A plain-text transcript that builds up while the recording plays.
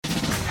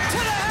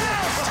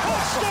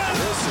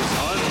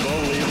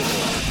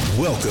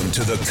Welcome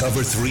to the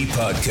Cover 3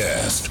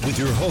 Podcast with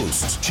your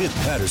hosts, Chip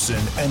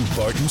Patterson and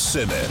Barton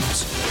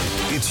Simmons.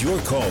 It's your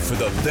call for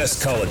the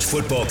best college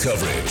football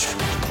coverage.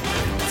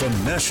 From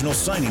National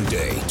Signing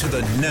Day to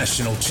the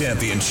National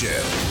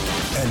Championship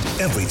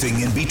and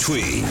everything in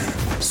between,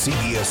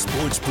 CBS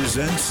Sports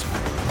presents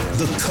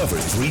the Cover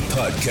 3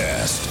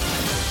 Podcast.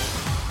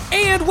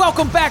 And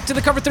welcome back to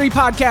the Cover 3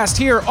 Podcast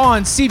here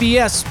on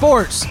CBS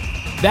Sports.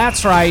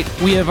 That's right,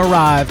 we have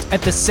arrived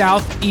at the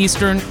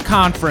Southeastern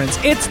Conference.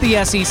 It's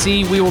the SEC.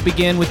 We will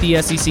begin with the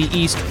SEC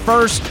East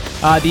first.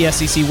 The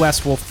SEC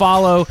West will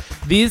follow.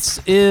 This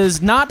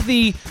is not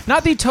the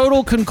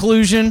total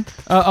conclusion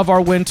of our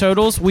win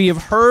totals. We have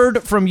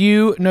heard from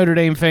you, Notre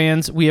Dame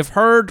fans. We have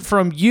heard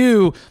from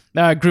you,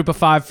 Group of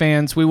Five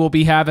fans. We will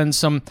be having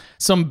some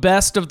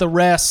best of the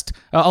rest,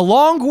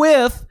 along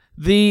with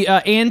the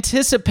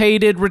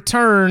anticipated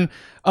return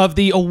of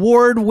the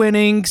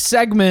award-winning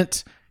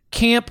segment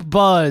Camp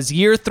Buzz,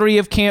 year 3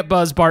 of Camp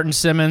Buzz, Barton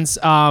Simmons.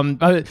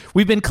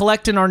 We've been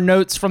collecting our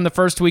notes from the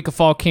first week of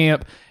fall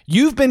camp.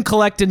 You've been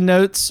collecting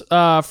notes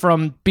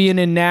from being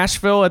in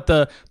Nashville at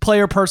the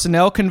player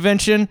personnel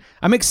convention.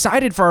 I'm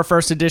excited for our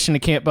first edition of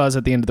Camp Buzz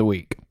at the end of the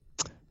week.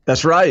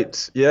 That's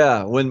right.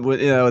 Yeah, when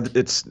you know,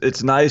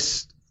 it's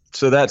nice.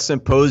 So that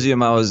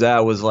symposium I was at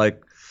was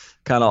like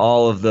kind of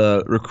all of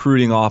the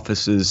recruiting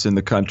offices in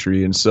the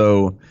country, and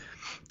so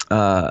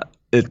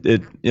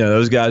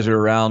those guys are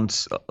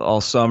around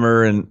all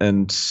summer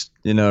and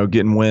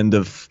getting wind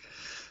of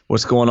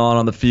what's going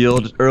on the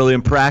field early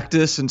in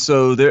practice, and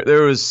so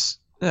there was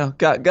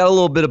got a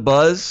little bit of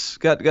buzz,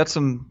 got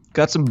some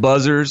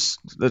buzzers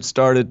that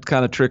started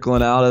kind of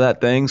trickling out of that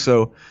thing.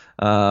 So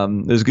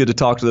it was good to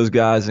talk to those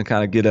guys and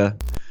kind of get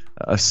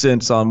a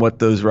sense on what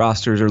those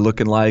rosters are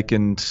looking like,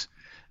 and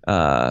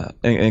kind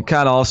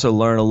of also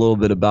learn a little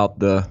bit about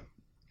the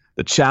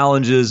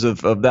challenges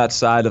of that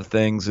side of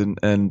things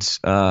and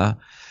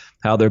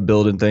how they're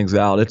building things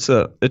out. It's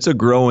a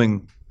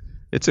growing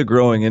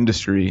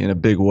industry in a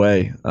big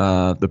way.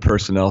 The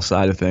personnel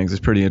side of things is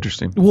pretty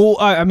interesting. Well,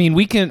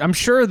 I'm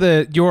sure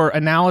that your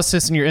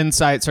analysis and your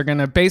insights are going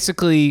to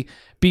basically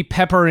be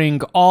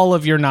peppering all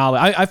of your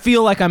knowledge. I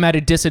feel like I'm at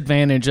a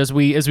disadvantage as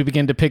we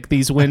begin to pick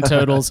these win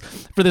totals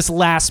for this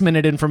last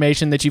minute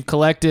information that you've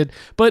collected.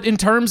 But in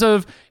terms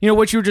of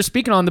what you were just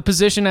speaking on, the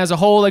position as a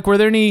whole, like were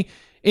there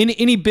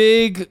any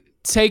big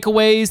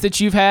takeaways that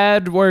you've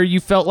had where you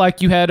felt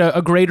like you had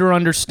a greater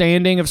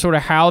understanding of sort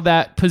of how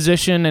that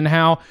position and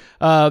how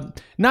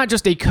not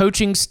just a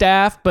coaching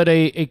staff but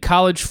a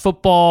college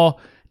football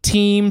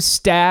team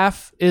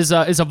staff is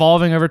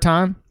evolving over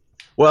time?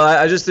 Well,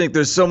 I just think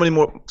there's so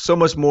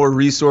much more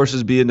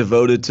resources being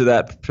devoted to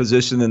that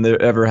position than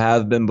there ever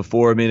have been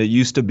before. I mean, it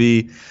used to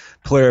be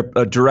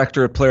a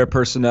director of player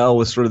personnel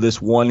was sort of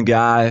this one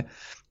guy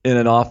in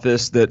an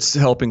office that's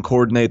helping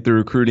coordinate the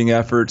recruiting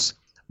efforts.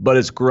 But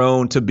it's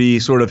grown to be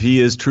sort of he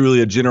is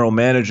truly a general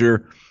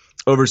manager,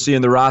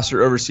 overseeing the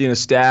roster, overseeing a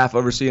staff,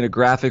 overseeing a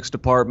graphics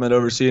department,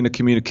 overseeing a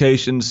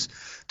communications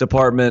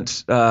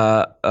department.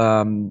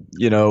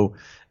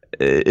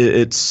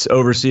 It's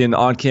overseeing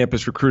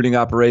on-campus recruiting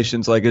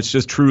operations. Like it's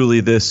just truly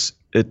this.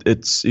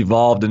 It's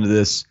evolved into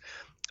this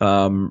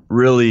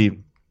really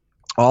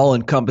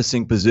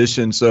all-encompassing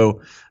position.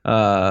 So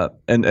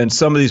and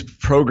some of these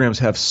programs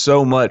have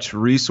so much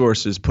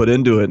resources put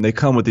into it, and they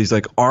come with these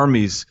like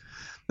armies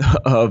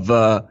of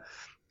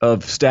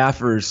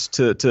staffers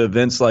to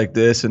events like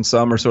this, and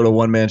some are sort of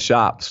one-man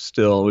shops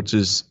still, which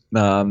is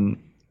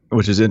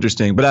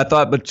interesting.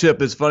 But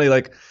Chip, it's funny,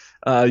 like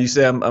you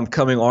say I'm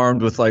coming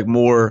armed with like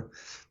more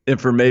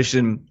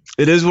information.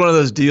 It is one of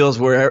those deals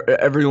where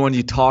everyone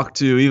you talk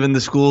to, even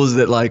the schools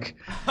that like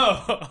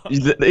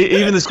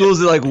even the schools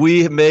that like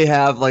we may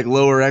have like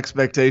lower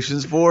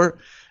expectations for,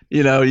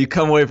 you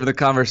come away from the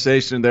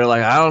conversation and they're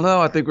like, I don't know,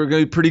 I think we're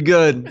going to be pretty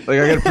good. Like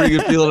I got a pretty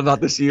good feeling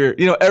about this year.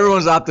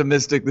 Everyone's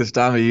optimistic this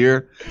time of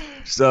year.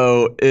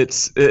 So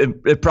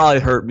it probably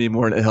hurt me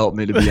more than it helped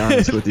me, to be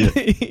honest with you.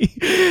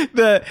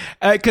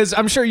 Because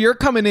I'm sure you're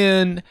coming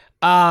in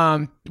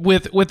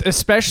with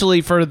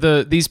especially for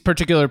these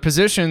particular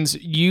positions,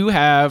 you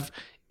have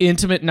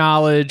intimate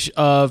knowledge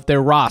of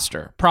their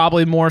roster,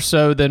 probably more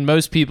so than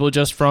most people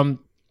just from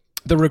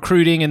the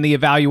recruiting and the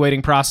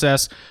evaluating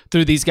process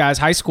through these guys'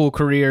 high school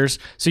careers.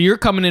 So you're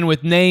coming in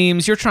with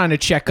names, you're trying to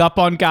check up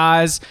on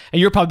guys,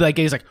 and you're probably like,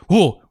 he's like,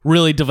 "Ooh,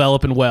 really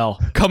developing well,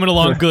 coming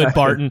along good,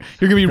 Barton."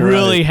 You're gonna be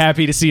really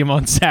happy to see him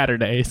on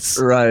Saturdays.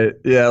 Right?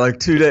 Yeah, like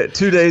 2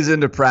 days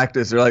into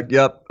practice, they're like,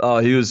 "Yep,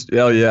 he's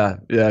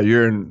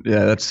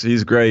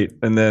great."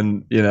 And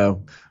then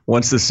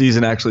once the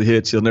season actually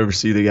hits, you'll never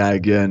see the guy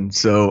again.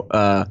 So.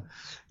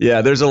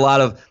 Yeah, there's a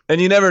lot of,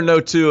 and you never know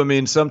too. I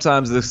mean,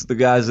 sometimes the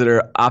guys that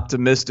are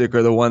optimistic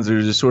are the ones that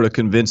are just sort of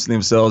convincing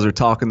themselves or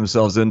talking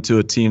themselves into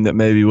a team that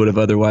maybe would have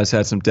otherwise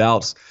had some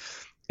doubts.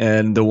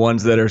 And the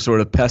ones that are sort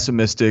of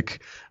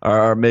pessimistic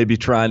are maybe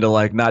trying to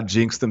like not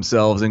jinx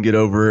themselves and get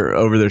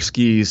over their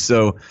skis.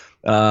 So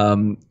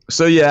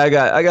So yeah, I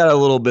got a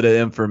little bit of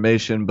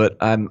information, but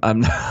I'm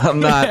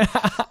not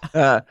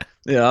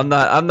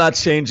I'm not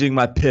changing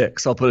my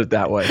picks. I'll put it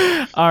that way.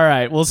 All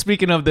right. Well,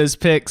 speaking of those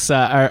picks,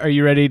 are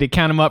you ready to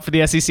count them up for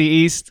the SEC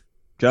East?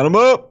 Count them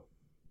up.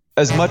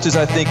 As much as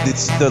I think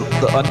it's the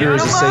under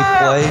is a safe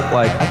play,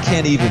 like I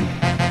can't even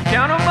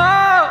count them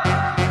up.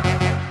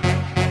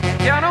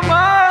 Count them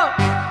up.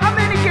 How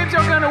many games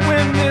are gonna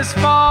win this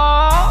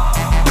fall?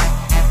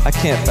 I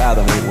can't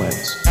fathom 8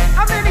 wins.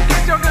 How many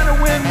games are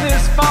gonna win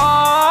this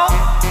fall?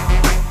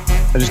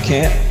 I just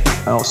can't.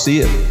 I don't see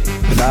it.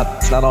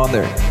 It's not on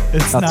there.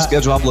 It's not the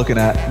schedule I'm looking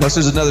at. Unless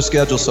there's another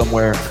schedule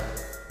somewhere.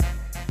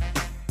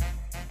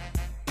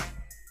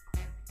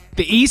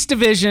 The East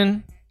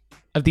Division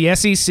of the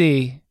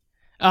SEC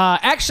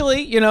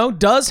actually,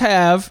 does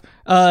have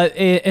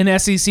an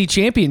SEC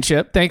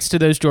championship thanks to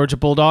those Georgia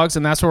Bulldogs,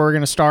 and that's where we're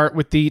going to start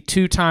with the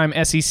 2-time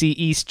SEC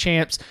East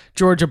champs,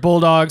 Georgia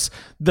Bulldogs.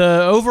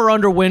 The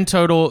over-under win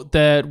total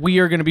that we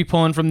are going to be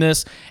pulling from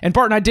this, and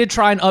Barton, I did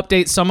try and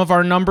update some of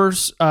our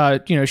numbers,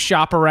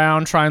 shop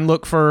around, try and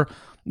look for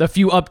a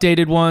few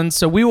updated ones.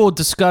 So we will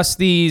discuss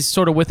these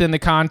sort of within the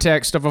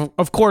context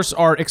of course,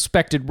 our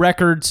expected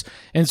records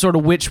and sort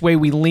of which way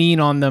we lean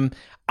on them.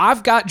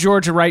 I've got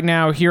Georgia right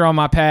now here on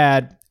my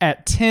pad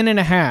at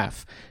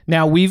 10.5.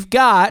 Now we've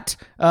got,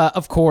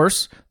 of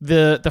course,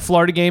 the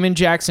Florida game in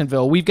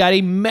Jacksonville. We've got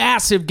a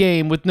massive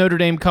game with Notre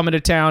Dame coming to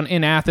town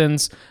in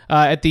Athens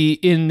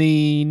in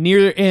the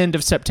near end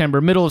of September,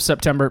 middle of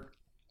September.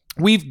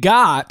 We've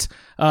got,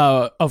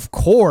 of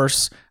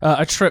course,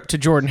 a trip to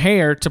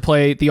Jordan-Hare to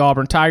play the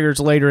Auburn Tigers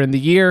later in the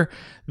year.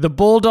 The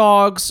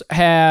Bulldogs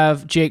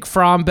have Jake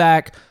Fromm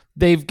back.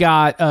 They've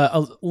got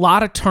a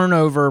lot of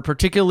turnover,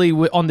 particularly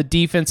on the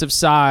defensive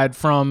side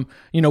from,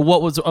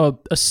 what was a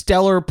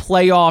stellar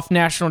playoff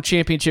national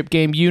championship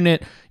game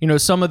unit.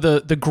 Some of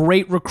the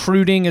great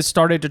recruiting has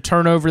started to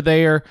turn over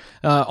there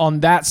on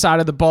that side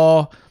of the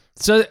ball.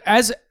 So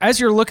as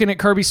you're looking at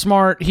Kirby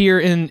Smart here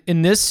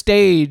in this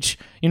stage,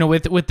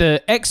 with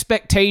the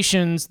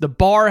expectations, the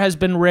bar has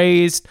been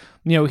raised.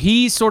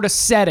 He sort of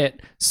set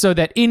it so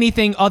that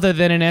anything other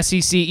than an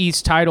SEC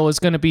East title is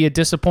going to be a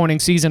disappointing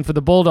season for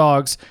the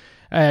Bulldogs.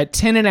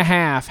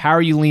 10.5. How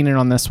are you leaning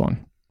on this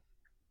one?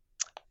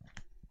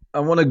 I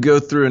want to go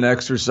through an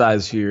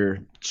exercise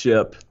here,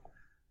 Chip.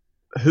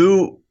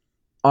 Who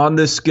on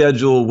this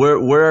schedule,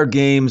 where are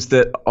games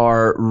that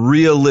are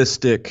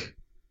realistic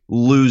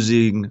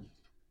losing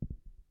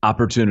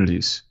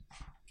opportunities?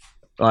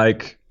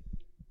 Like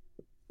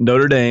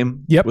Notre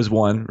Dame was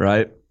one,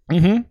 right?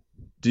 Mm-hmm.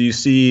 Do you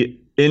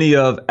see any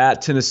of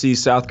at Tennessee,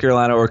 South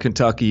Carolina, or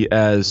Kentucky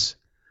as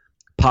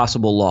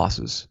possible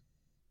losses?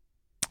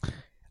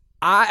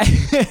 I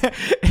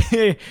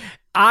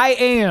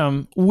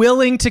am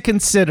willing to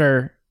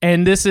consider,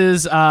 and this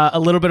is a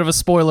little bit of a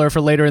spoiler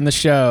for later in the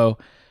show,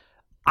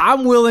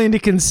 I'm willing to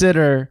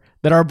consider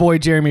that our boy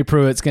Jeremy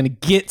Pruitt's going to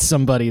get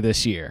somebody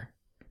this year.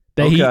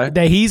 That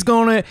he's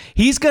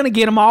gonna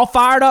get them all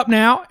fired up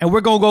now, and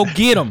we're gonna go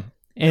get them.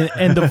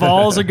 And the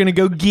Vols are gonna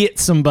go get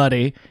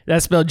somebody.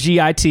 That's spelled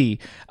GIT.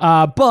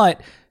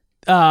 But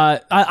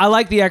I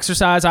like the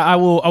exercise. I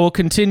will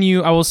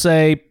continue. I will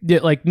say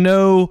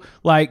no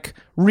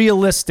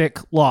realistic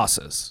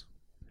losses.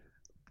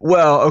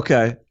 Well,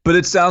 okay, but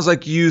it sounds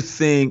like you do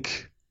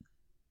think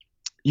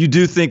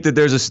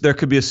that there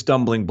could be a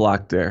stumbling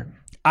block there.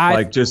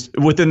 Just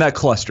within that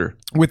cluster.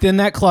 Within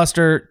that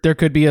cluster, there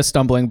could be a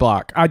stumbling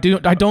block. I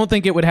don't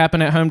think it would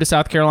happen at home to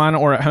South Carolina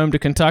or at home to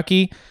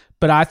Kentucky,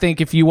 but I think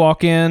if you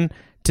walk in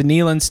to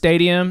Neyland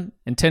Stadium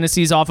and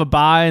Tennessee's off a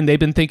bye and they've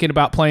been thinking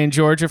about playing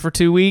Georgia for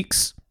 2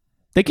 weeks,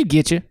 they could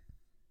get you.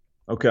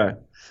 Okay.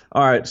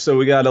 All right, so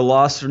we got a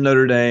loss for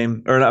Notre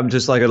Dame, or I'm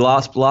just like a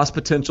lost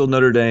potential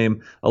Notre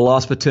Dame, a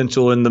lost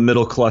potential in the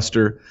middle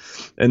cluster,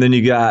 and then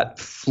you got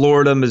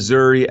Florida,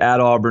 Missouri, at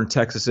Auburn,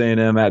 Texas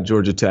A&M, at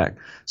Georgia Tech.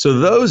 So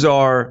those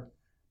are,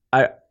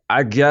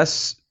 I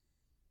guess,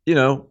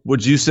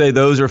 would you say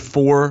those are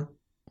 4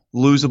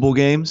 losable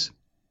games?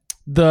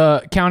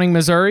 The counting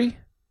Missouri?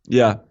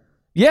 Yeah.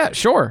 Yeah,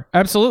 sure,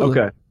 absolutely.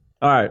 Okay.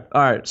 All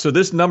right. So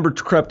this number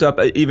crept up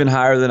even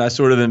higher than I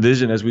sort of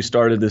envisioned as we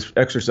started this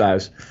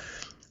exercise.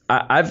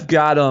 I've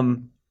got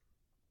them.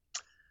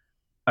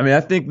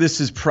 I think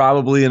this is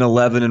probably an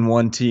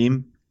 11-1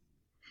 team.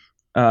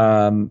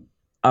 I'm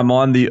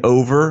on the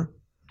over,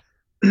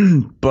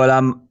 but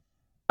I'm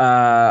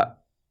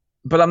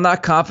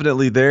not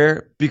confidently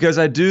there because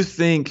I do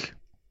think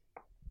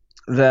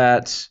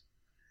that.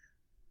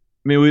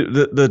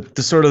 The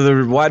sort of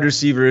the wide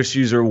receiver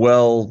issues are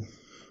well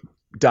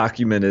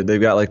documented.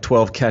 They've got like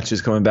 12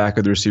 catches coming back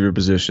at the receiver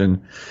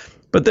position,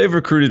 but they've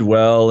recruited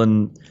well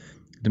and.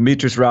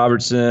 Demetrius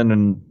Robertson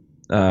and,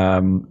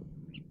 I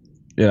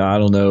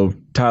don't know,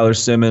 Tyler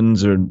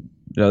Simmons or,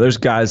 there's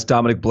guys,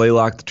 Dominic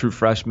Blaylock, the true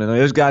freshman.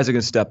 There's guys that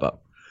can step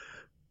up.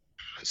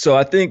 So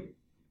I think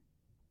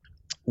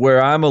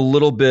where I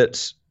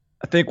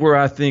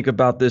think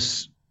about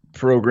this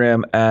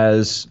program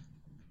as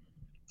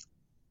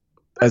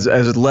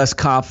less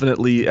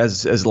confidently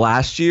as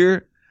last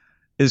year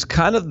is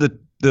kind of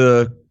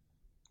the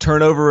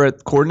turnover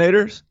at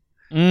coordinators.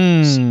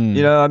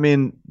 You know, I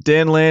mean,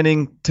 Dan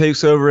Lanning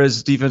takes over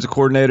as defensive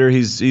coordinator.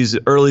 He's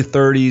early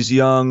 30s,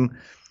 young.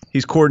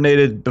 He's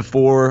coordinated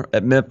before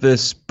at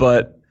Memphis,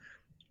 but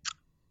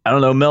I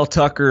don't know. Mel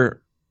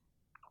Tucker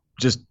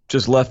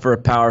just left for a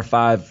Power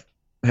 5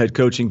 head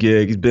coaching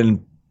gig. He's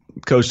been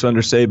coached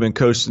under Saban,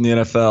 coached in the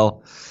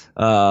NFL,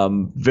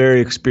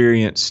 very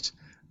experienced.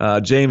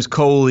 James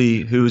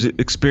Coley, who's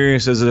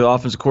experienced as an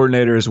offensive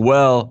coordinator as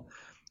well,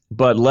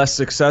 but less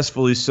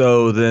successfully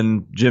so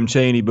than Jim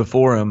Chaney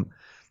before him,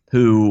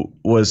 who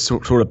was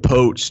sort of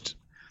poached.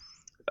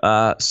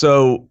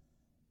 So,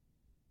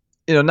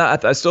 you know,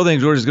 I still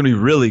think Georgia's going to be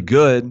really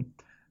good,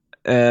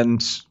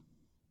 and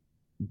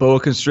boa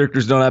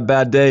constrictors don't have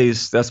bad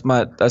days. That's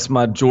my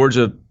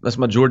Georgia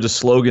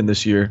slogan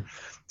this year.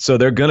 So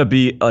they're going to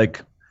be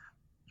like,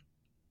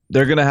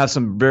 they're going to have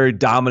some very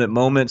dominant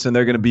moments, and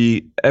they're going to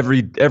be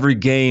every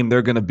game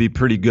they're going to be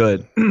pretty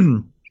good.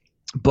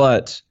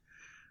 But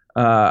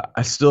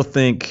I still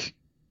think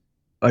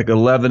like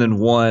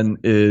 11-1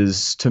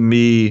 is, to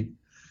me,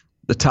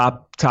 the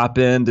top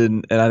end,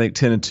 and I think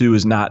 10-2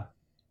 is not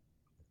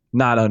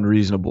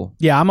unreasonable.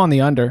 Yeah, I'm on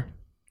the under.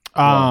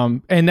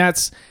 And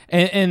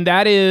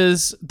that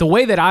is the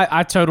way that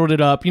I totaled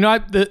it up. You know,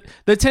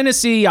 the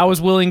Tennessee I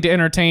was willing to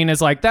entertain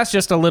as like, that's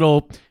just a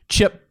little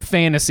chip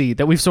fantasy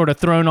that we've sort of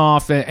thrown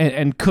off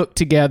and cooked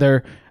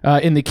together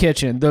in the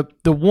kitchen.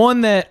 The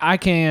one that I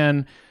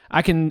can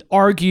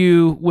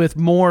argue with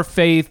more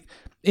faith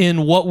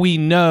in what we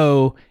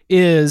know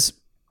is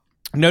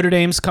Notre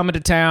Dame's coming to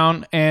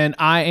town, and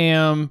I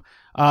am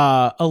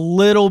a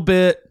little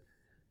bit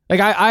like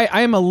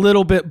I am a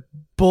little bit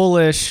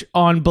bullish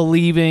on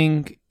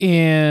believing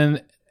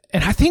in,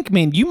 and I think,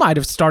 man, you might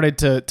have started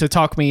to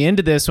talk me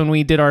into this when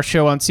we did our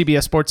show on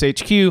CBS Sports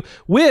HQ,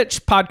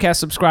 which podcast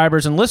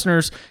subscribers and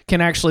listeners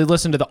can actually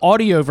listen to the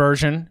audio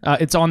version.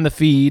 It's on the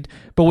feed.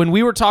 But when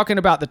we were talking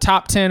about the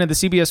top 10 of the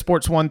CBS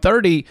Sports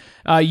 130,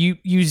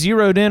 you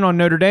zeroed in on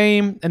Notre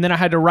Dame, and then I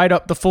had to write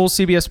up the full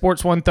CBS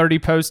Sports 130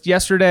 post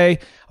yesterday. I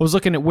was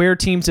looking at where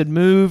teams had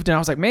moved, and I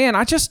was like, man,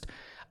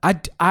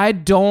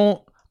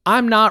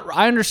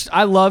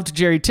 I loved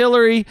Jerry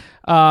Tillery.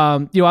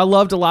 I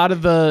loved a lot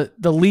of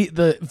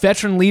the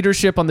veteran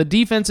leadership on the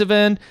defensive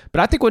end. But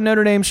I think when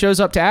Notre Dame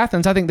shows up to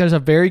Athens, I think there's a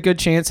very good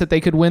chance that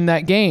they could win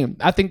that game.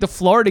 I think the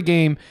Florida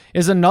game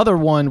is another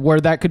one where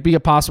that could be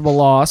a possible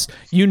loss.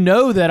 You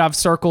know that I've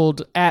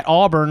circled at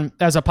Auburn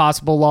as a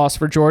possible loss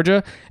for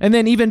Georgia. And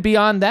then even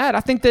beyond that, I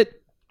think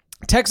that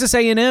Texas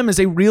A&M is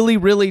a really,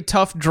 really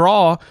tough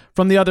draw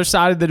from the other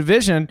side of the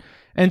division.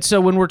 And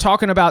so when we're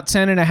talking about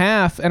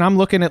 10.5, and I'm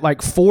looking at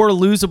like 4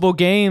 losable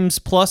games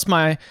plus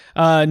my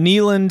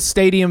Neyland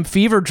Stadium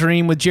fever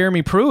dream with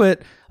Jeremy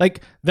Pruitt,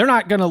 like they're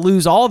not going to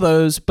lose all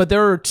those, but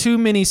there are too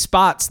many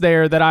spots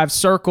there that I've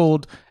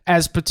circled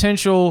as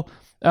potential,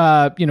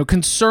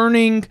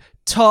 concerning,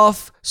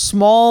 tough,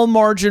 small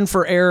margin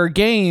for error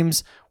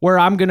games where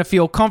I'm going to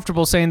feel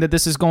comfortable saying that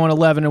this is going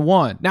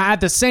 11-1. Now, at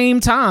the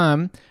same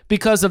time,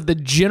 because of the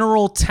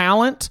general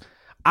talent,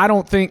 I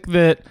don't think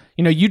that,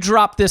 you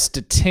drop this to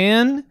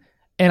 10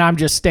 and I'm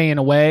just staying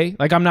away.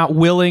 Like, I'm not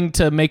willing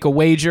to make a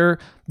wager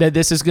that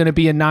this is going to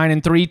be a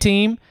 9-3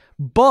 team.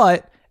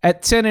 But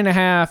at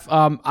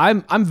 10.5,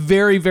 I'm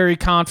very, very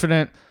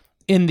confident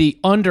in the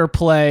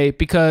underplay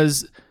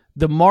because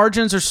the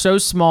margins are so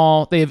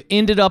small. They have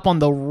ended up on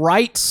the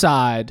right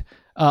side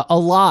a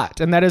lot.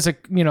 And that is a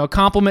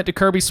compliment to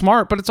Kirby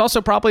Smart, but it's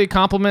also probably a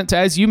compliment to,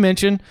 as you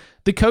mentioned,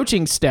 the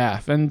coaching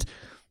staff. And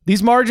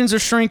these margins are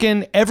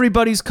shrinking.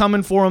 Everybody's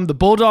coming for them. The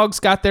Bulldogs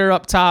got there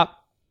up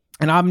top,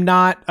 and I'm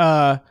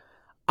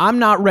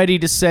not ready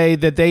to say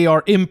that they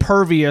are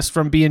impervious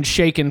from being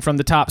shaken from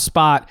the top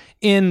spot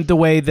in the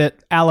way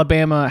that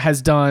Alabama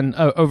has done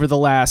over the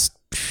last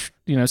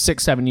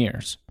 6-7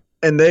 years.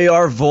 And they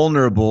are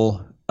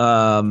vulnerable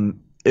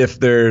if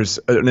there's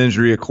an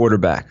injury at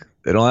quarterback.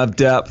 They don't have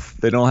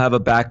depth. They don't have a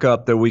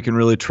backup that we can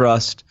really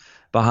trust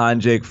behind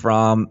Jake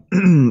Fromm,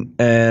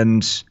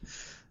 and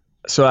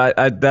so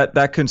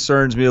that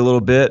concerns me a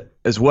little bit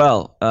as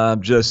well.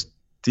 Just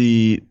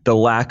the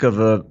lack of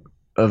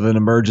an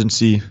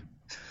emergency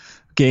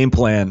game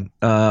plan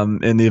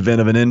in the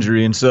event of an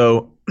injury, and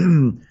so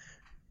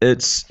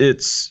it's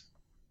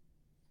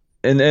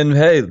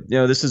hey,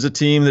 this is a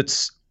team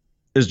is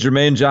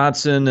Jermaine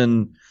Johnson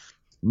and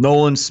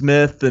Nolan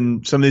Smith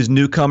and some of these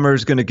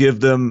newcomers going to give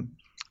them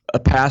a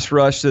pass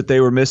rush that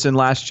they were missing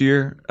last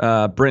year.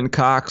 Brenton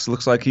Cox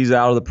looks like he's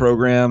out of the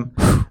program.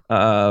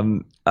 I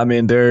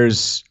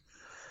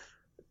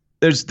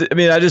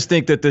just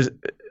think that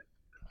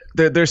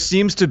there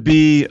seems to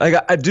be, like,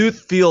 I do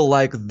feel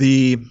like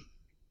the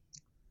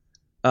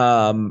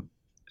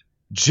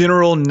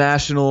general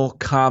national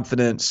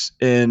confidence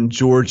in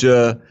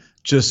Georgia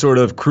just sort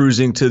of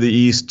cruising to the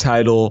East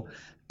title,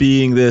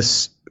 being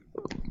this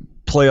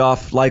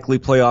likely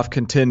playoff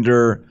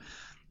contender,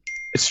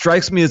 it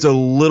strikes me as a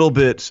little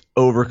bit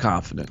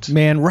overconfident.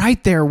 Man,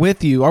 right there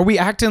with you. Are we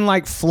acting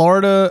like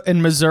Florida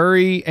and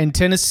Missouri and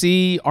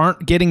Tennessee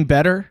aren't getting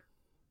better?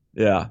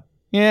 Yeah.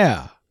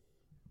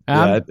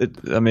 But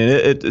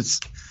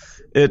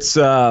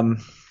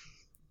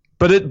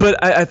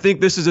I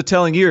think this is a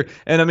telling year,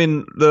 and I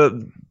mean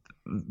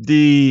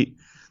the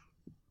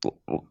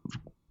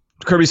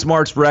Kirby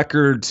Smart's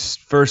records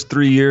first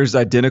 3 years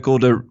identical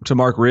to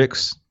Mark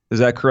Richt's. Is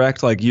that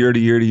correct? Like year to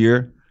year to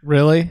year?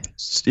 Really?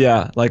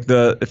 Yeah. Like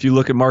if you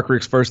look at Mark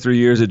Richt's first 3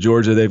 years at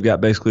Georgia, they've got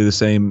basically the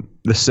same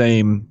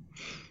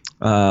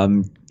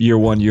year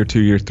 1, year 2,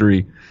 year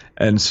 3,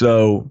 and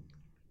so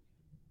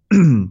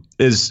this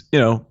is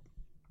going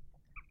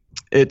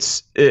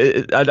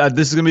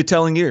to be a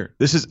telling year.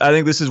 I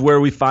think this is where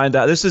we find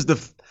out.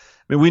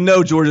 We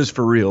know Georgia's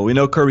for real. We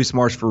know Kirby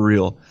Smart's for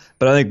real,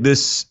 but I think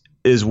this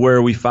is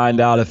where we find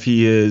out if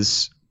he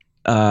is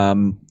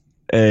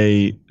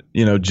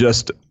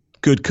just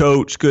good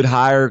coach, good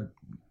hire,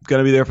 going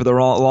to be there for the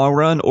long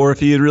run, or if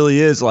he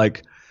really is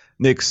like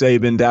Nick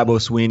Saban, Dabo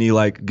Swinney,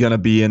 like going to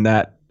be in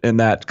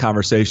that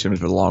conversation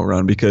for the long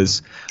run,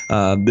 because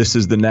this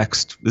is the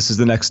next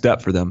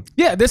step for them.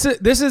 Yeah, this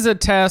is a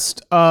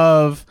test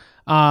of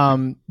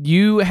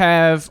you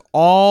have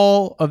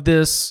all of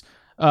this.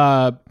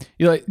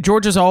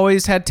 Georgia's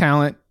always had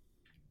talent.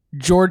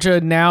 Georgia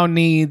now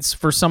needs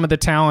for some of the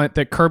talent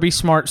that Kirby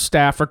Smart's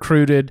staff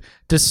recruited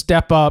to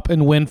step up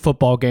and win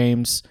football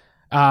games.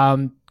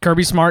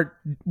 Kirby Smart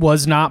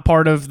was not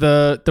part of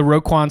the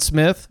Roquan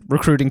Smith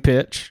recruiting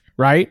pitch,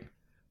 right?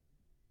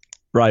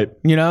 Right.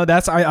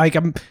 That's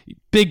I'm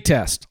big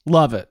test.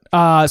 Love it.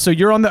 So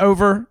you're on the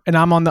over and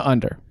I'm on the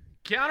under.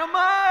 Count them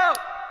up.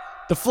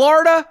 The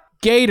Florida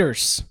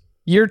Gators,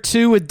 year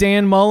 2 with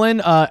Dan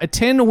Mullen, a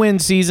 10-win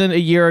season a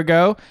year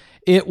ago.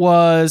 It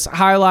was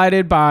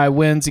highlighted by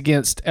wins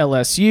against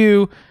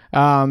LSU,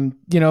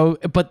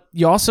 but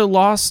you also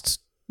lost,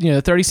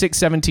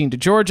 36-17 to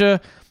Georgia.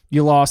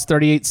 You lost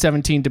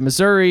 38-17 to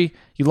Missouri.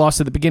 You lost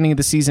at the beginning of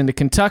the season to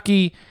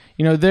Kentucky.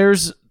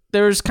 There's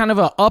kind of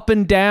a up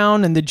and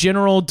down in the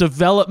general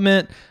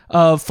development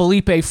of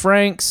Felipe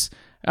Franks.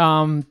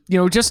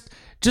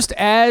 Just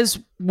as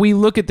we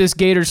look at this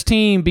Gators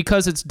team,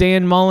 because it's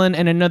Dan Mullen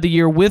and another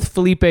year with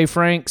Felipe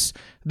Franks,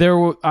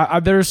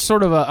 there's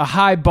sort of a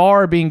high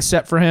bar being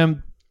set for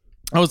him.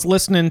 I was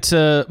listening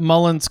to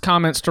Mullen's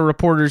comments to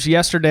reporters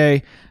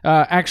yesterday,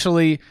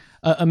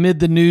 amid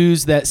the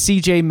news that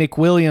C.J.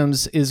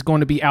 McWilliams is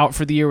going to be out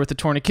for the year with the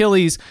torn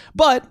Achilles.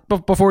 But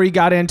before he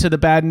got into the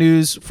bad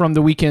news from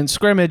the weekend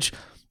scrimmage,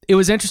 it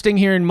was interesting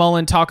hearing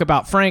Mullen talk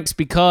about Franks,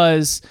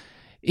 because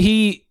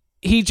he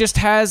just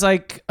has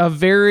like a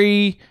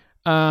very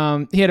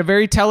he had a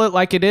very tell it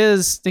like it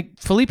is.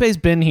 Felipe's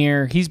been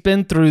here. He's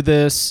been through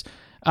this.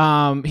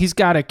 He's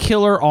got a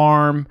killer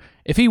arm.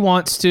 If he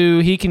wants to,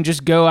 he can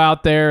just go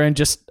out there and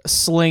just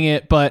sling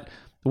it. But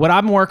what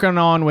I'm working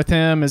on with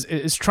him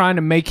is trying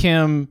to make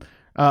him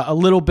a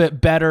little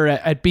bit better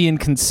at being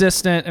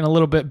consistent and a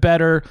little bit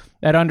better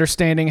at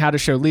understanding how to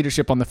show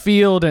leadership on the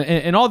field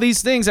and all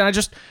these things.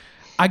 And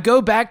I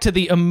go back to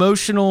the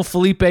emotional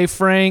Felipe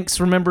Franks.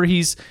 Remember,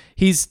 he's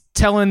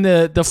telling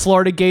the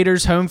Florida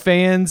Gators home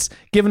fans,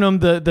 giving them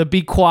the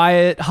be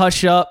quiet,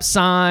 hush up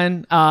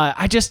sign.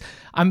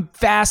 I'm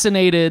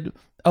fascinated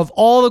of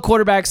all the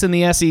quarterbacks in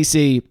the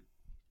SEC.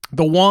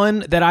 The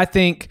one that I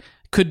think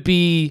could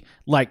be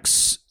like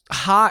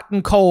hot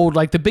and cold,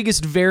 like the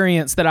biggest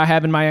variance that I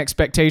have in my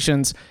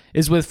expectations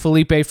is with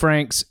Felipe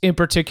Franks in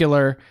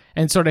particular,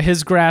 and sort of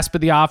his grasp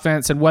of the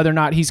offense and whether or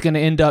not he's going to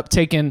end up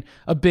taking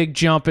a big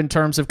jump in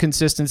terms of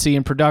consistency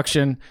and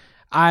production.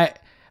 I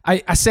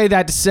say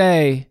that to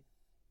say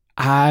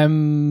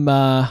I'm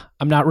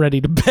not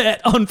ready to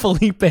bet on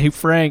Felipe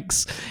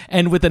Franks,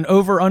 and with an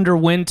over/under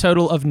win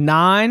total of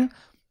 9,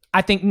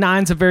 I think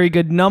 9's a very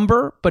good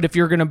number. But if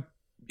you're gonna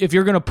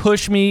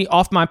push me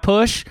off my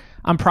push,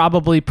 I'm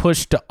probably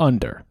pushed to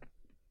under.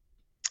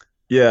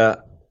 Yeah,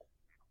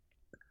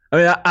 I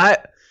mean,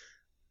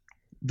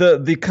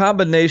 the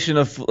combination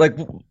of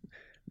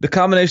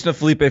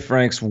Felipe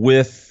Franks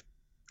with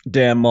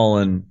Dan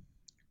Mullen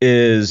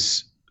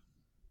has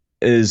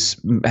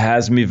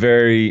me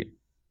very,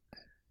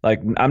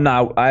 like,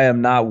 I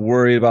am not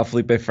worried about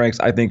Felipe Franks.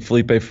 I think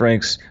Felipe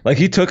Franks, like,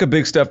 he took a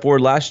big step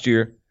forward last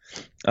year.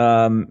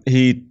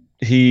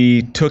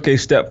 He took a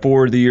step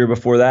forward the year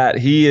before that.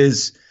 He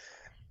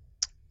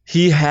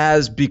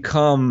has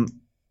become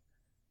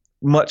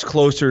much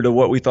closer to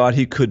what we thought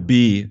he could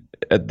be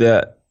at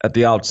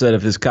the outset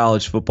of his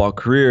college football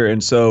career.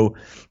 And so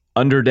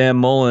under Dan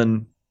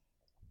Mullen,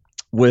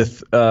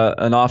 with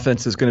an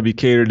offense that's going to be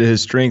catered to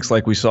his strengths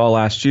like we saw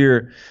last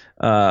year,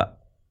 I'm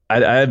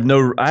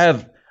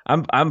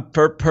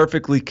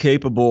perfectly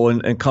capable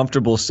and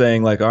comfortable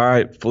saying, like, all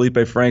right,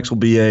 Felipe Franks will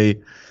be a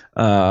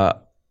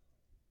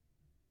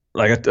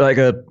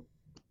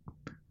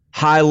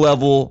high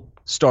level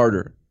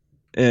starter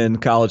in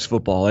college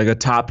football, like a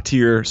top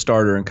tier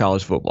starter in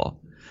college football,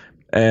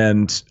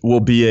 and will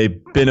be a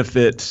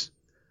benefit,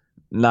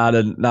 not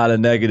a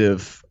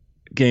negative,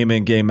 game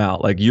in, game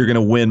out. Like, you're going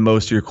to win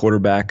most of your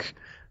quarterback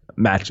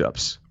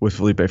matchups with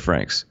Felipe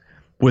Franks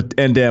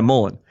and Dan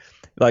Mullen.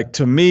 Like,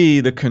 to me,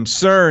 the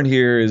concern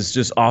here is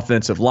just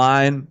offensive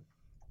line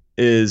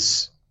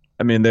is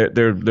I mean,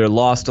 they're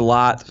lost a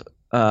lot.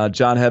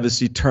 John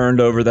Hevesy turned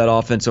over that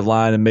offensive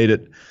line and made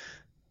it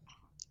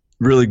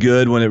really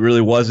good when it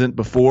really wasn't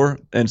before.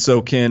 And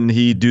so can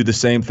he do the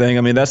same thing?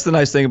 I mean, that's the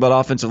nice thing about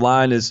offensive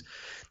line is,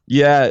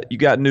 yeah, you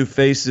got new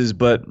faces,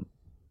 but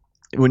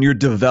when you're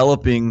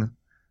developing,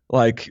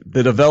 like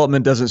the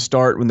development doesn't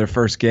start when their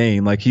first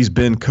game. Like he's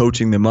been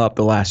coaching them up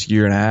the last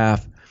year and a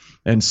half.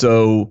 And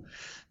so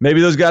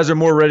maybe those guys are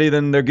more ready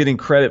than they're getting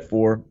credit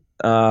for.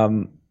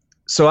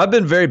 So I've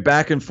been very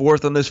back and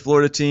forth on this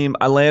Florida team.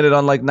 I landed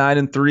on like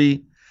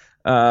 9-3.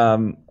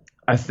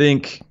 I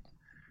think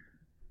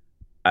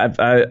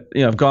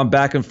I've gone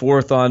back and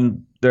forth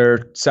on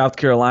their South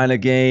Carolina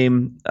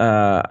game.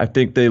 I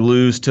think they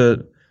lose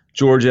to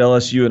Georgia,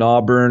 LSU, and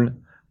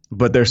Auburn,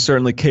 but they're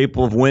certainly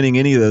capable of winning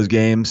any of those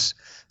games.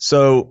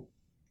 So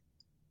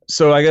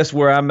I guess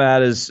where I'm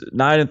at is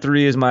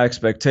 9-3 is my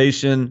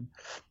expectation.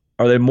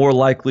 Are they more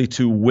likely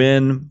to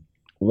win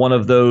one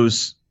of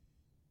those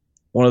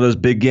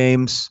big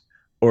games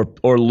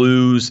or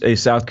lose a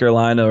South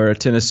Carolina or a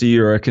Tennessee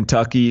or a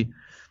Kentucky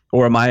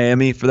or a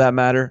Miami for that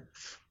matter?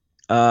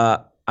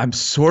 I'm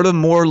sort of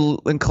more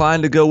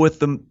inclined to go with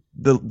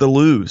the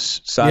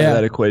lose side of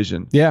that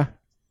equation. Yeah.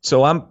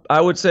 So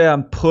I would say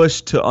I'm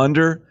pushed to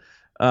under,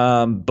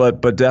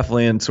 but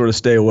definitely in sort of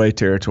stay away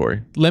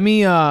territory. Let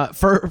me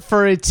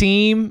for a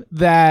team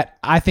that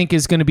I think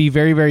is going to be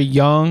very, very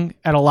young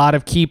at a lot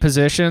of key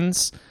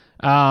positions.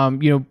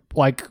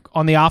 Like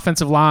on the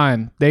offensive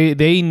line,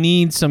 they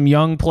need some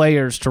young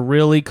players to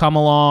really come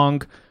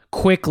along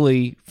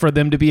quickly for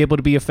them to be able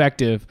to be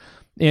effective.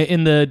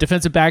 In the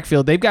defensive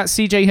backfield, they've got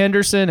C.J.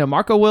 Henderson and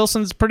Marco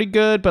Wilson's pretty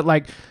good, but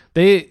like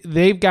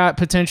they've got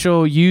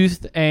potential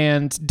youth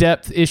and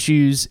depth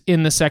issues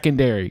in the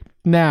secondary.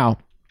 Now,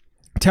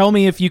 tell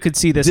me if you could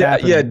see this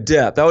happening. Yeah,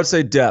 depth. I would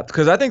say depth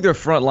because I think their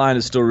front line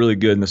is still really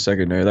good in the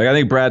secondary. Like I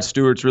think Brad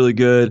Stewart's really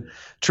good.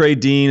 Trey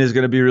Dean is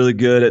going to be really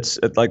good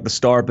at like the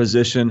star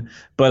position,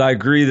 but I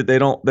agree that they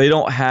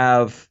don't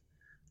have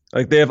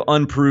like they have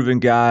unproven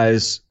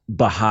guys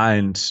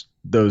behind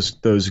those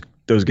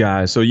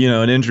guys. So,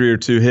 an injury or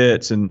two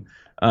hits. And,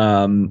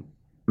 I mean,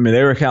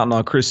 they were counting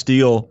on Chris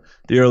Steele,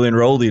 the early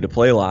enrollee, to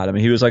play a lot. I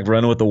mean, he was like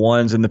running with the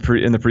ones in the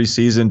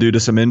preseason due to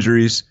some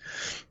injuries.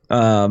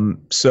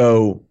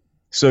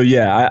 So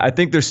yeah, I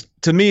think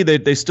to me,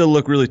 they still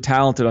look really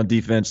talented on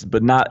defense,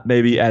 but not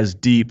maybe as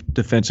deep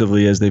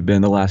defensively as they've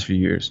been the last few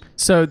years.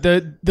 So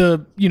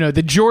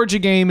the Georgia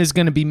game is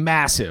going to be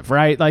massive,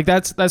 right? Like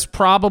that's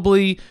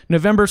probably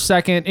November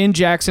 2nd in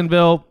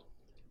Jacksonville.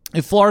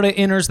 If Florida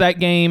enters that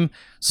game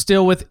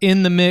still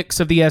within the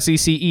mix of the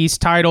SEC East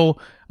title,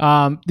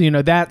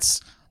 that's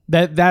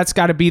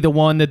got to be the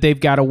one that they've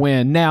got to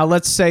win. Now,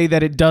 let's say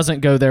that it doesn't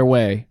go their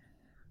way.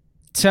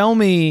 Tell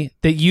me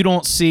that you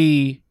don't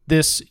see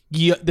this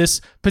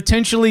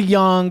potentially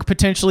young,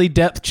 potentially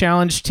depth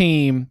challenged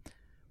team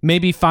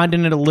maybe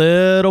finding it a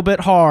little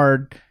bit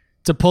hard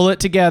to pull it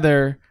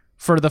together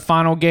for the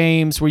final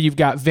games where you've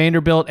got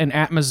Vanderbilt and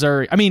at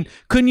Missouri. I mean,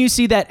 couldn't you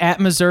see that at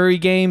Missouri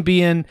game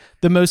being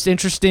the most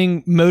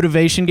interesting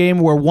motivation game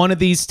where one of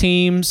these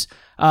teams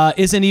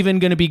isn't even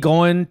going to be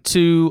going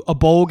to a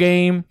bowl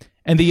game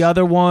and the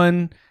other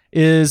one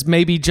is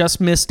maybe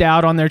just missed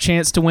out on their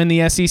chance to win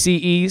the SEC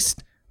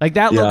East? Like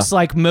that looks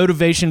like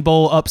motivation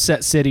bowl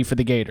upset city for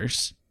the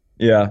Gators.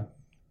 Yeah.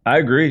 I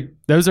agree.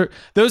 There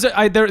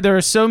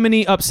are so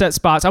many upset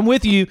spots. I'm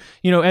with you.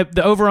 At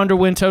the over/under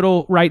win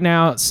total right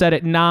now set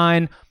at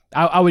 9.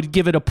 I would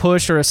give it a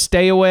push or a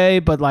stay away,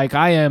 but like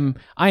I am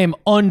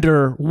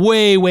under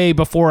way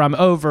before I'm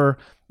over,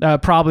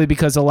 probably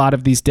because a lot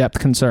of these depth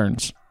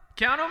concerns.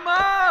 Count them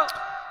up.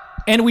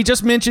 And we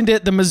just mentioned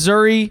it. The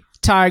Missouri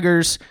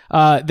Tigers.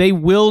 They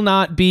will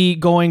not be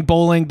going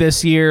bowling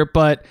this year,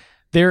 but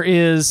there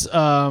is.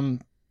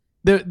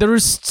 There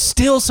is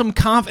still some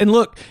confidence. And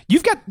look,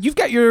 you've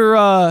got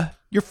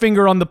your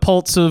finger on the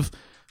pulse of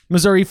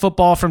Missouri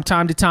football from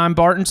time to time,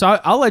 Barton. So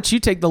I'll let you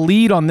take the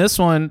lead on this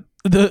one.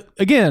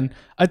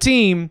 A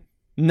team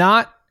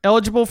not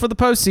eligible for the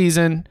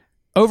postseason,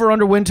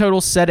 over/under win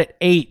total set at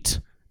 8.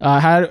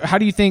 How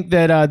do you think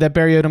that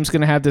Barry Odom's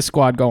going to have this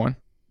squad going?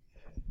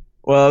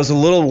 Well, I was a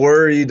little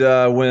worried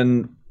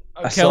when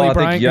I saw, I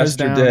think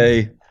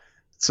yesterday,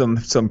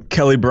 some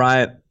Kelly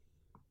Bryant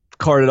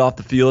carted off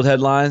the field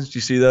headlines. Did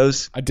you see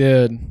those? I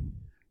did.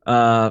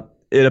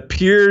 It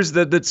appears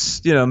that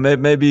it's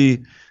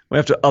maybe we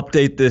have to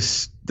update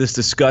this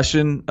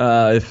discussion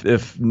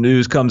if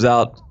news comes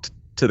out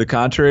to the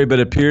contrary. But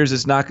it appears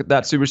it's not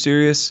that super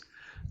serious.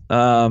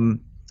 But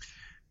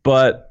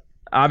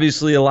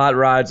obviously, a lot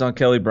rides on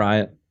Kelly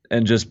Bryant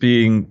and just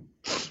being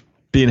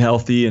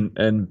healthy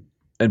and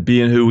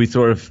being who we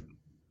sort of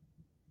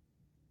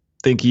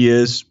think he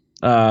is.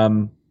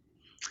 But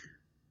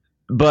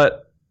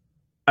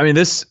I mean,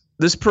 this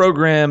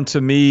program to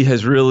me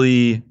has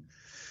really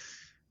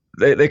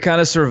they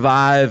kind of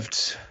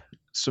survived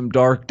some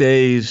dark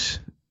days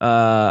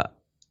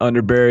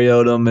under Barry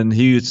Odom, and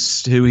he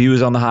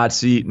was on the hot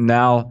seat, and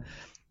now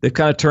they've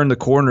kind of turned the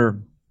corner.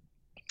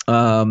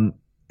 And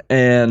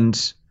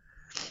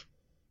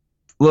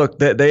look,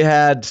 they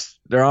had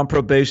They're on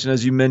probation,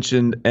 as you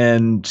mentioned,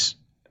 and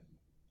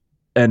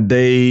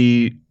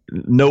they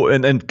know,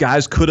 and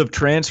guys could have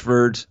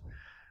transferred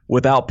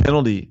without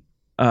penalty,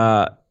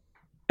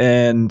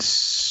 and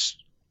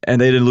they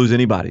didn't lose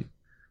anybody.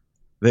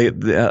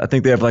 I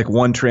think they have like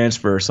one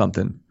transfer or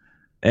something,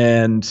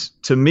 and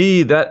to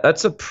me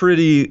that's a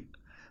pretty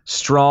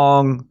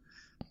strong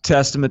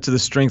testament to the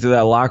strength of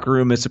that locker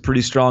room. It's a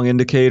pretty strong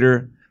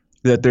indicator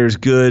that there's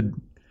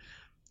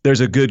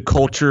a good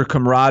culture,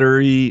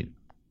 camaraderie,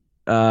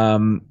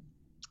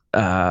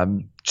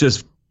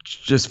 just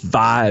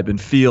vibe and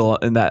feel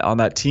on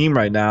that team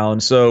right now.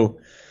 And so,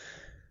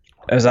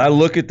 as I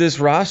look at this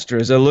roster,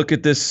 as I look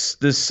at this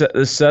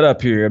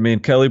setup here, I mean,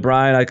 Kelly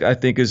Bryant, I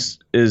think is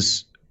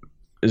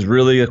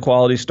really a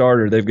quality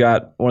starter. They've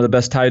got one of the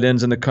best tight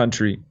ends in the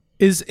country.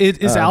 Is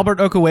Albert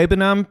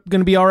Okwuegbunam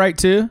going to be all right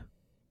too?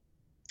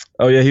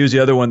 Oh yeah, he was the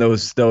other one that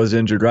was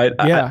injured, right?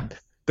 Yeah.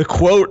 The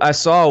quote I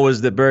saw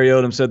was that Barry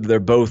Odom said that they're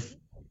both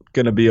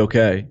going to be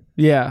okay.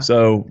 Yeah.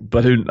 So,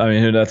 but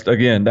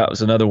that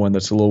was another one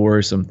that's a little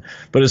worrisome.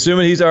 But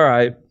assuming he's all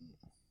right,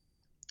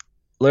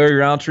 Larry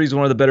Roundtree's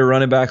one of the better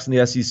running backs in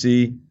the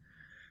SEC.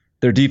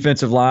 Their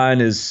defensive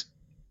line is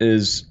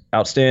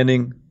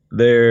outstanding.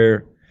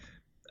 They've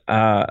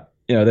got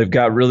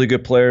really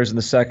good players in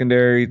the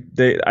secondary.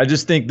 I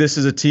just think this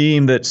is a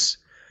team that's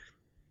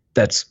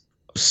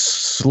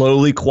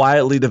slowly,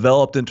 quietly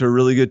developed into a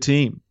really good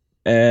team.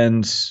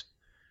 And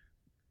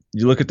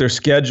you look at their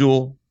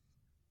schedule,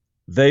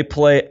 they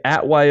play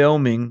at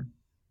Wyoming,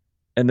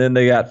 and then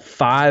they got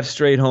 5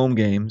 straight home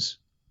games.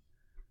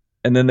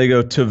 And then they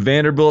go to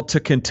Vanderbilt,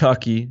 to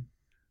Kentucky,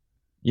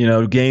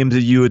 games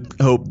that you would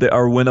hope that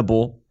are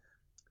winnable.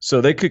 So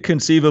they could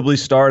conceivably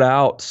start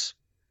out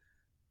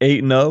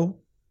 8-0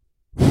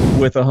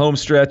 with a home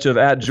stretch of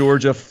at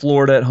Georgia,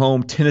 Florida at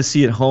home,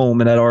 Tennessee at home,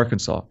 and at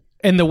Arkansas.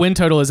 And the win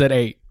total is at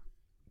 8.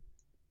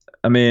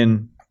 I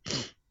mean,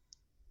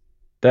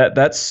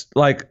 that's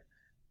like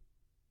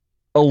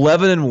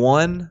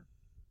 11-1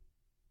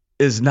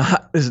 is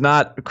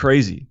not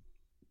crazy.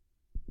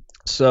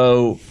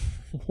 So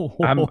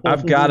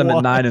I've got him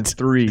at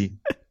 9-3.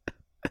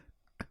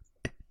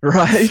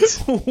 Right?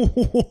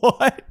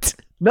 What?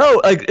 No,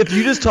 like if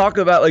you just talk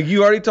about, like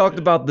you already talked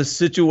about the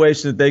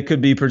situation that they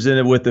could be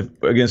presented with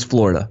against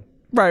Florida.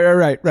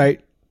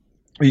 Right.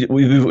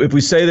 If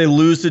we say they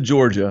lose to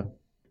Georgia,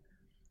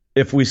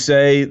 if we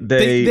say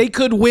they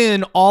could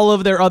win all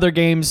of their other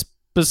games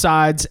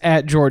besides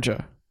at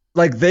Georgia.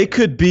 Like they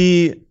could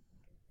be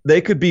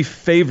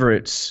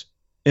favorites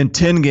in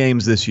 10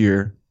 games this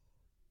year,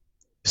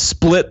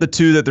 split the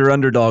 2 that they're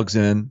underdogs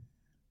in,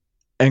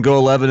 and go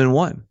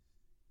 11-1.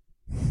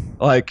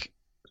 Like,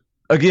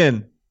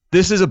 again,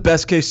 this is a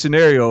best case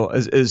scenario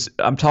as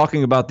I'm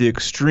talking about the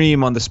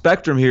extreme on the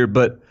spectrum here,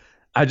 but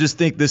I just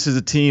think this is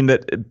a team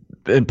that,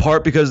 in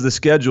part because of the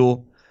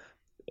schedule,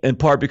 in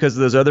part because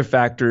of those other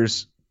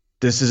factors,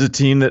 this is a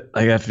team that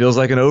it feels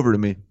like an over to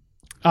me.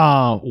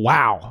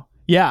 Wow.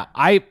 Yeah,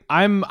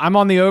 I'm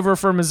on the over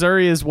for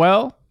Missouri as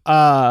well.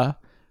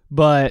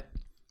 But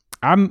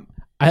I'm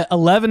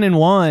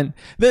 11-1.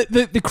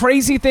 The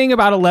crazy thing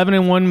about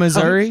 11-1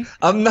 Missouri,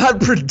 I'm not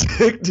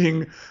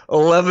predicting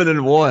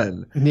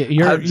 11-1.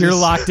 You're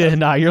locked in.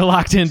 You're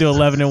locked into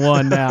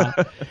 11-1 now.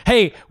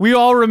 Hey, we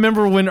all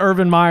remember when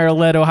Urban Meyer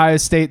led Ohio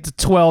State to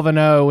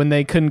 12-0 when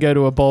they couldn't go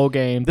to a bowl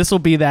game. This will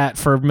be that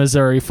for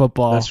Missouri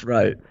football. That's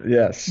right.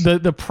 Yes.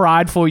 The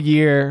prideful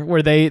year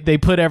where they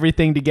put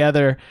everything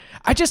together.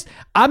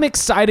 I'm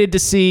excited to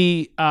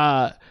see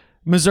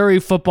Missouri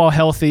football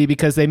healthy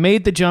because they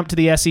made the jump to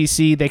the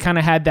SEC. They kind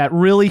of had that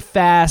really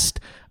fast,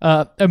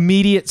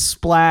 immediate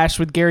splash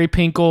with Gary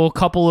Pinkel, a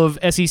couple of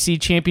SEC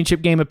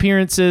championship game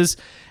appearances.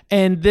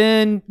 And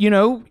then,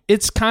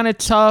 it's kind of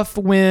tough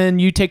when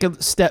you take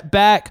a step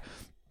back,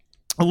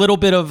 a little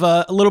bit of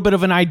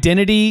an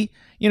identity.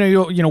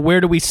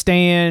 Where do we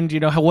stand?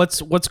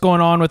 What's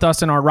going on with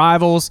us and our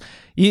rivals?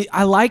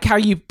 I like how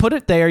you put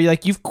it there.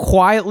 You've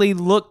quietly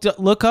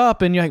look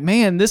up and you're like,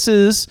 man, this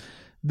is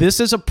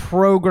a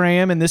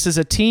program and this is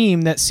a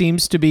team that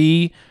seems to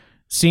be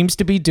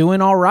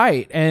doing all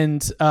right.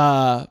 And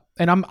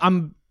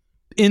I'm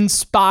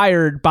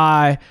inspired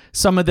by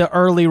some of the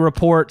early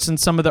reports and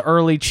some of the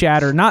early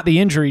chatter, not the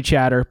injury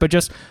chatter, but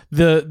just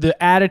the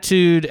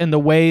attitude and the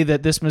way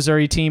that this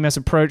Missouri team has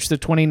approached the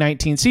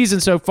 2019 season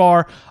so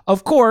far.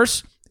 Of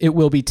course, it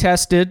will be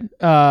tested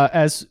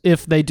as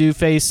if they do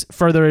face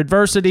further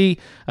adversity.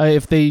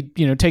 If they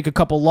take a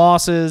couple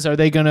losses, are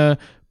they going to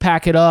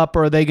pack it up,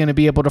 or are they going to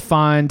be able to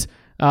find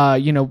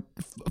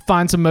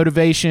some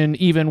motivation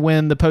even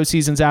when the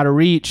postseason's out of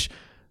reach?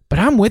 But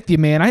I'm with you,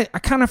 man. I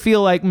kind of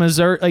feel like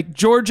Missouri, like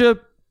Georgia,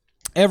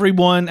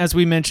 everyone, as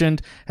we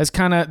mentioned, has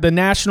kind of, the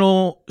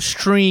national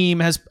stream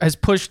has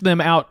pushed them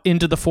out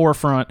into the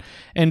forefront.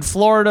 And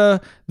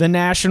Florida, the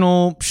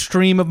national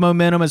stream of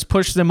momentum has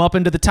pushed them up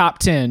into the top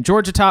 10.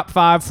 Georgia top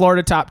 5,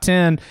 Florida top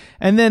 10.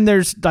 And then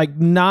there's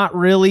not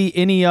really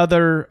any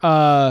other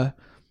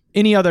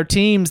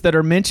teams that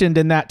are mentioned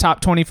in that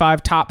top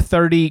 25, top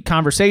 30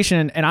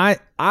 conversation. And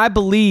I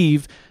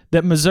believe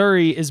that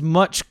Missouri is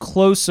much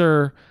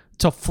closer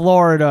to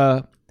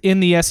Florida in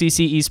the SEC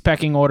East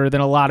pecking order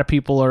than a lot of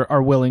people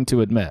are willing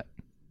to admit.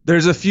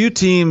 There's a few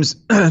teams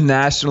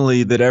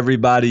nationally that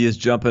everybody is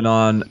jumping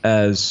on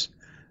as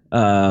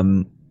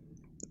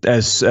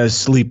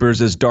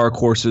sleepers, as dark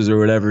horses, or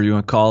whatever you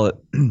want to call it.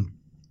 And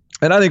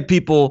I think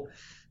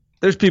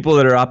there's people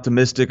that are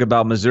optimistic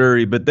about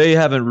Missouri, but they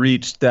haven't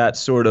reached that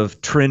sort of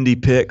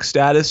trendy pick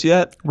status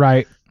yet.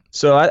 Right.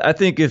 So I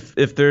think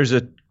if there's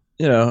a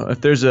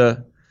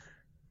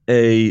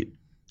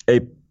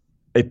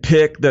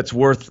pick that's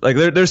worth, like,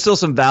 there's still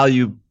some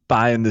value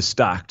buying this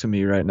stock to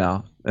me right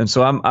now, and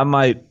so I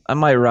might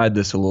ride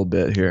this a little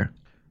bit here.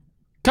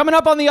 Coming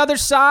up on the other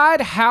side,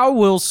 how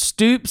will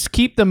Stoops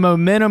keep the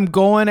momentum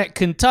going at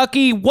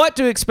Kentucky? What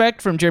to expect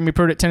from Jeremy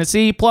Pruitt at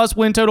Tennessee, plus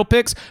win total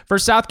picks for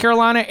South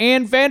Carolina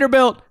and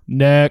Vanderbilt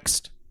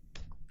next.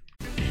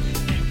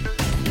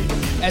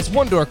 As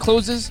one door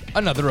closes,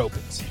 another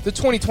opens. The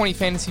 2020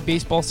 fantasy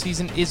baseball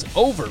season is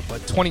over, but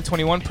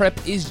 2021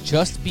 prep is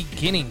just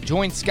beginning.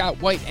 Join Scott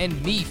White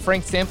and me,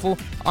 Frank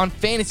Stanfield, on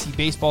Fantasy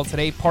Baseball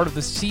Today, part of the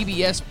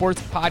CBS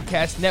Sports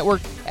Podcast Network,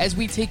 as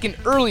we take an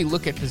early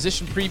look at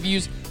position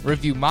previews,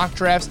 review mock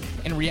drafts,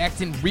 and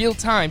react in real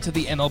time to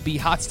the MLB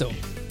hot stove.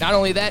 Not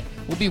only that,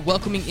 we'll be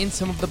welcoming in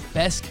some of the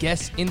best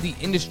guests in the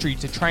industry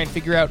to try and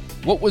figure out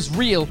what was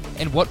real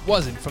and what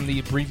wasn't from the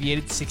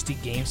abbreviated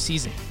 60-game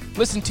season.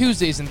 Listen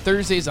Tuesdays and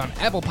Thursdays on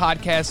Apple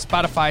Podcasts,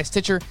 Spotify,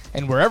 Stitcher,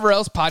 and wherever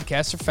else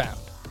podcasts are found.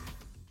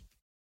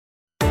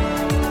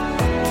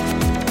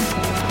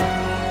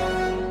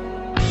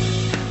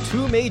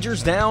 Two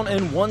majors down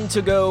and one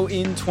to go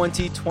in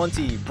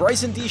 2020.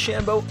 Bryson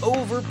DeChambeau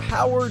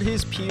overpowered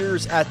his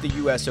peers at the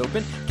U.S.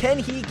 Open. Can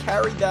he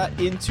carry that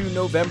into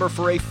November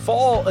for a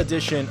fall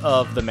edition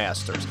of the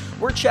Masters?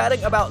 We're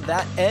chatting about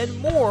that and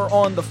more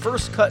on the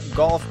First Cut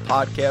Golf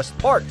podcast,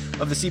 part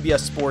of the CBS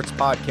Sports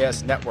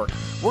Podcast Network.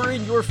 We're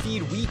in your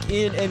feed week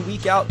in and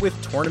week out with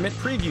tournament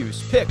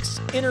previews, picks,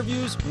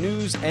 interviews,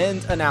 news,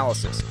 and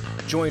analysis.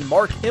 Join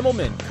Mark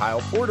Himmelman,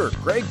 Kyle Porter,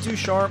 Greg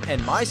Ducharme,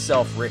 and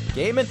myself, Rick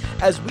Gaiman,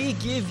 as we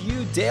give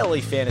you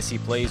daily fantasy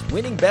plays,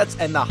 winning bets,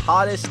 and the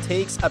hottest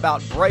takes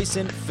about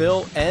Bryson,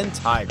 Phil, and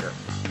Tiger.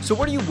 So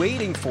what are you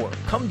waiting for?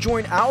 Come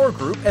join our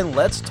group and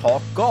let's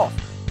talk golf.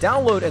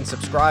 Download and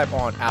subscribe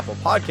on Apple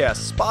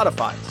Podcasts,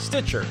 Spotify,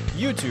 Stitcher,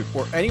 YouTube,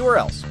 or anywhere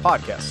else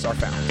podcasts are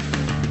found.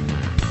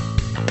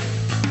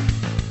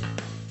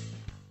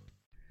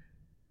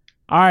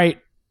 All right.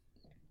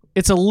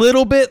 It's a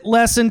little bit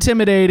less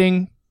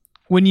intimidating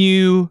when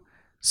you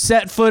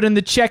set foot in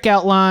the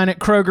checkout line at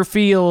Kroger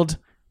Field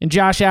and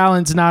Josh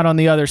Allen's not on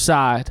the other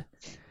side.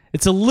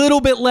 It's a little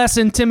bit less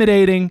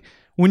intimidating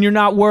when you're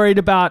not worried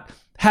about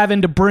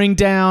having to bring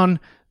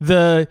down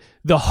the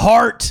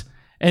heart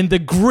and the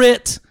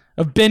grit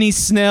of Benny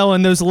Snell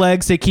and those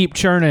legs they keep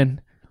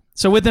churning.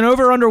 So with an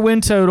over-under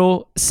win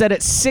total set at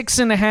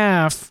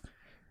 6.5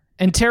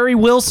 and Terry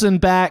Wilson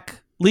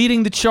back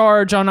leading the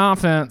charge on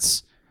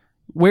offense,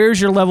 where's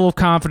your level of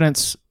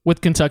confidence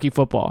with Kentucky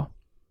football?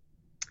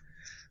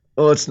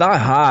 Well, it's not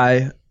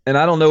high, and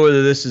I don't know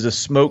whether this is a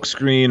smoke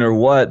screen or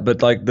what,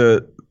 but like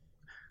they're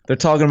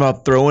talking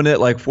about throwing it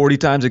like 40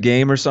 times a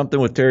game or something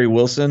with Terry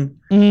Wilson,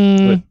 which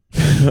I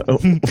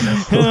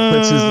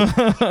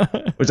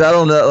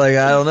don't know. Like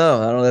I don't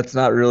know. That's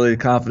not really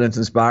confidence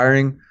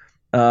inspiring.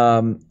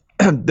 I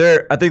think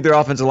their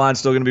offensive line is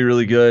still going to be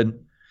really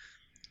good.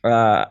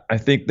 I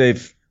think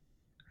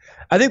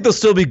they'll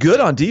still be good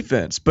on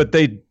defense, but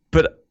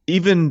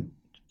even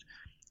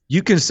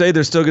you can say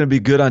they're still going to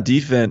be good on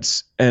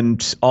defense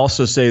and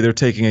also say they're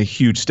taking a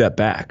huge step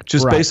back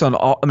just right. Based on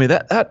all. I mean,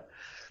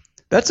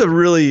 that's a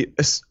really,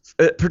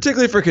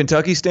 particularly for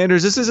Kentucky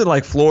standards, this isn't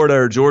like Florida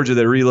or Georgia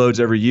that reloads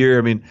every year.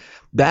 I mean,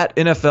 that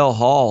NFL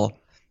haul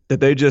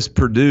that they just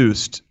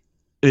produced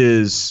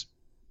is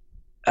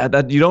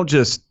that you don't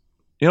just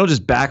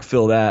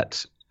backfill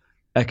that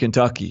at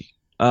Kentucky.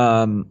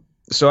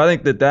 So I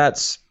think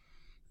that's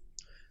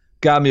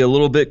got me a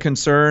little bit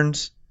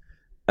concerned.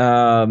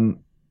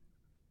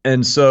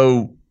 And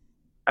so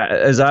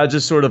as I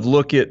just sort of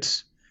look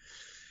at,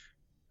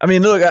 I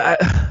mean, look,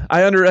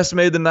 I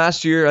underestimated them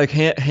last year. Like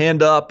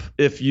hand up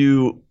if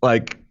you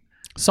like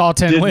saw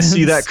 10 didn't wins.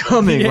 See that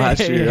coming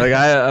last year. Like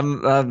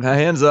I'm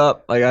hands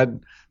up. Like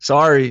I'm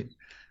sorry.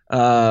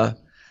 I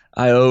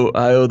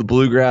owe the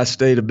Bluegrass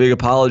State a big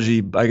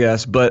apology, I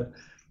guess. But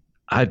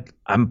I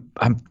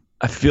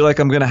feel like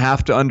I'm gonna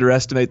have to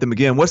underestimate them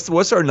again.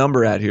 What's our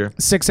number at here?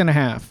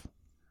 6.5.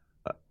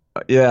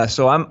 Yeah,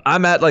 so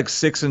I'm at like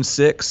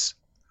 6-6,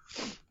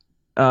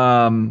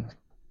 and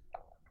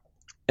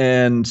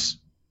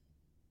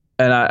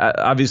I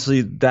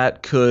obviously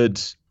that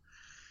could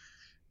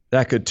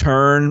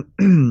turn,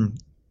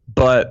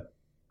 but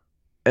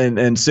and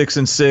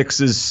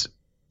 6-6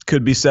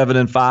 could be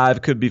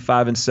 7-5, could be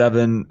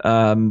 5-7.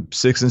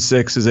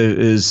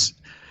 6-6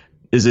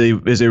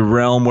 is a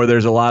realm where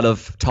there's a lot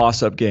of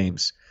toss-up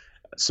games.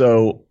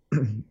 So,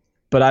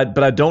 but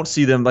I don't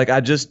see them like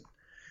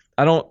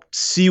I don't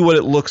see what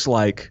it looks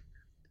like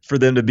for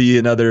them to be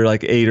another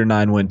like 8 or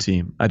 9 win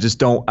team. I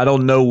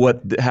don't know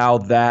how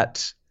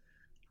that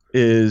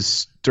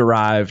is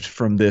derived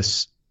from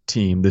this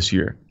team this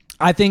year.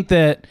 I think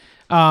that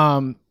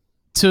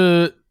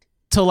to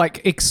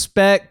like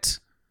expect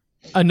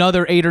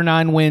another 8 or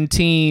 9 win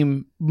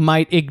team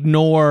might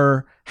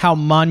ignore how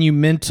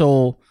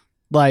monumental,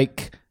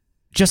 like,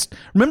 just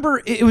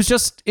remember it was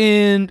just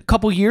in a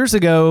couple years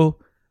ago,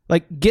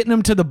 like getting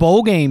them to the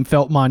bowl game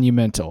felt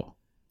monumental,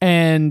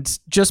 and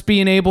just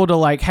being able to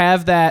like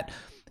have that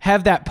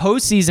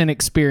postseason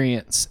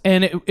experience.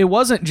 And it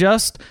wasn't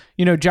just,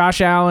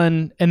 Josh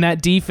Allen and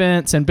that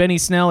defense and Benny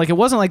Snell. Like, it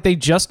wasn't like they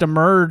just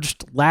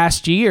emerged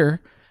last year.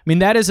 I mean,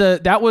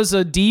 that was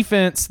a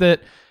defense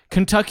that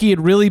Kentucky had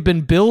really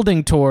been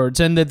building towards,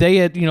 and that they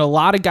had, a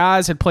lot of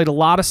guys had played a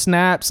lot of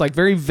snaps, like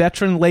very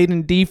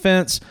veteran-laden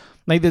defense.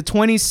 Like the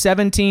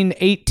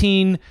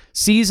 2017-18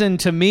 season,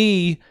 to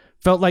me,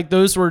 felt like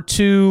those were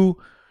two.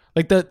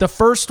 Like the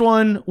first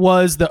one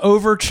was the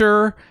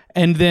overture,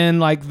 and then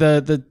like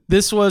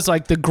this was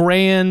like the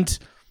grand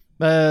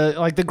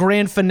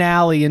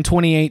finale in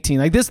 2018.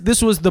 Like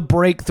this was the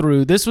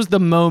breakthrough. This was the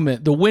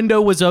moment. The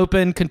window was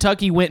open.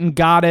 Kentucky went and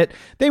got it.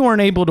 They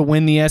weren't able to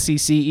win the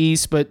SEC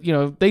East, but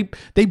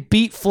they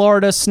beat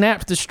Florida,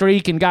 snapped the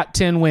streak, and got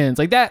 10 wins.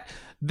 Like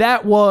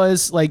that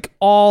was like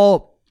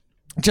all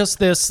just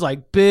this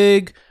like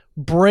big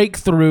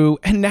breakthrough.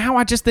 And now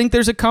I just think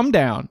there's a come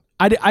down.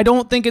 I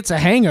don't think it's a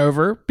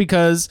hangover,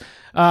 because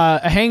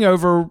a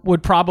hangover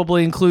would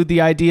probably include the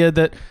idea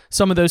that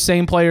some of those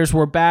same players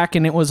were back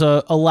and it was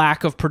a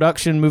lack of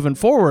production moving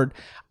forward.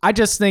 I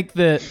just think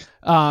that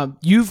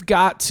you've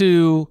got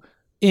to,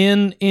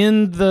 in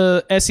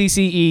the SEC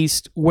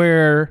East,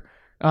 where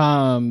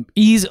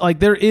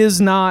there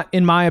is not,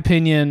 in my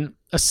opinion,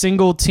 a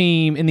single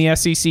team in the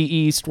SEC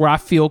East where I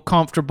feel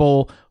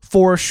comfortable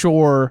for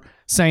sure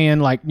saying,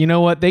 like, you know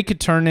what, they could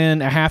turn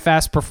in a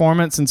half-assed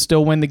performance and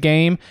still win the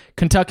game.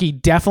 Kentucky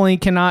definitely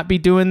cannot be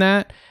doing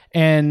that.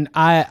 And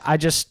I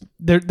just,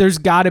 there's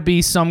got to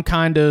be some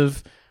kind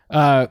of,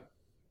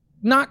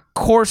 not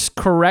course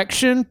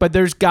correction, but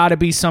there's got to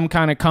be some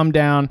kind of come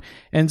down.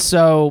 And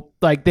so,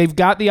 like, they've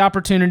got the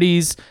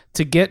opportunities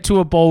to get to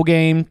a bowl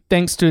game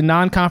thanks to a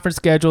non-conference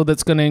schedule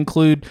that's going to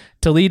include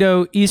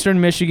Toledo,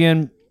 Eastern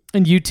Michigan,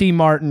 and UT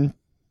Martin.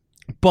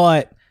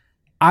 But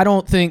I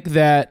don't think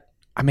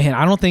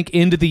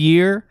end of the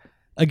year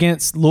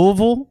against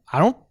Louisville,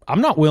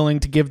 I'm not willing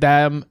to give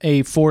them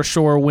a for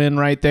sure win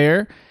right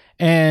there.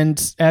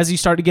 And as you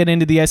start to get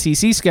into the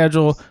SEC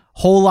schedule,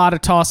 whole lot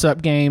of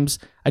toss-up games.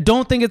 I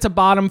don't think it's a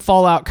bottom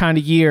fallout kind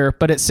of year,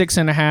 but at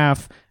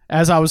 6.5,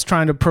 as I was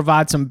trying to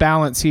provide some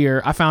balance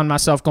here, I found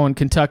myself going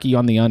Kentucky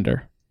on the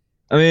under.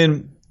 I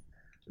mean,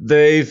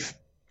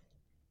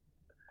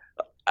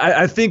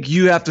 I think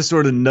you have to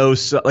sort of know,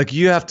 like,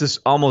 you have to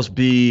almost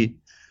be,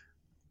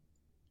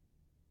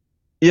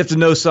 you have to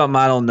know something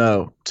I don't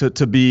know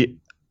to be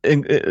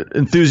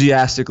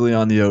enthusiastically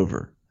on the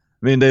over.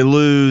 I mean, they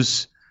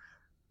lose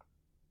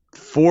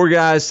 4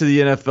 guys to the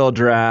NFL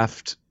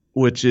draft,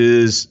 which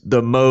is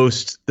the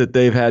most that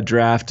they've had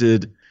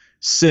drafted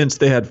since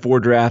they had 4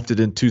 drafted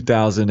in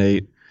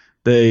 2008.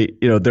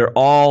 They're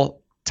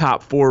all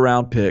top 4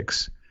 round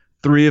picks,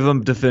 3 of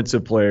them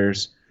defensive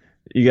players.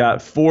 You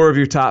got 4 of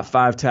your top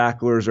 5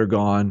 tacklers are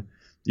gone.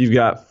 You've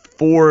got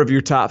 4 of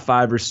your top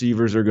 5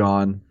 receivers are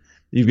gone.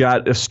 You've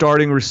got a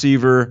starting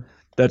receiver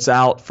that's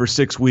out for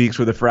 6 weeks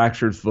with a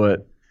fractured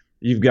foot.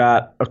 You've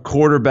got a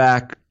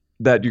quarterback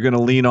that you're going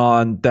to lean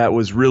on that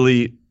was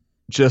really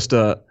just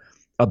a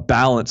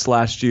balance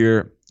last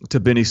year to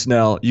Benny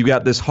Snell. You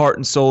got this heart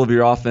and soul of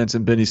your offense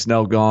and Benny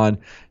Snell gone.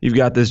 You've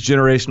got this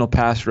generational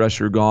pass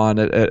rusher gone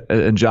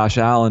and Josh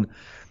Allen.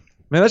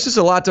 Man, that's just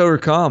a lot to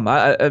overcome.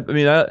 I don't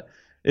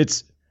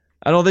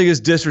think it's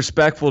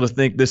disrespectful to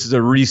think this is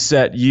a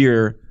reset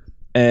year,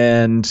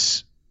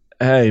 and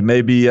hey,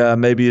 maybe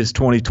it's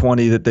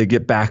 2020 that they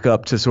get back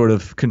up to sort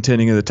of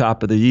contending at the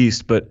top of the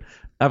East, but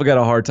I've got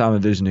a hard time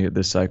envisioning it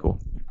this cycle.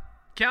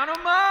 Count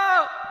them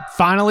up!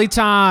 Finally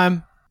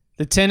time.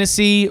 The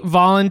Tennessee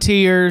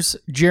Volunteers,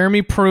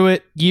 Jeremy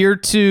Pruitt, year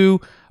 2,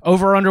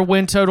 over-under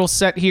win total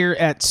set here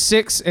at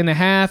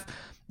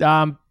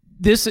 6.5.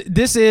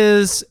 This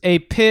is a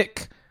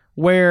pick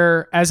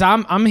where, as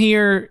I'm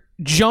here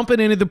jumping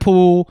into the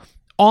pool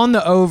on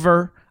the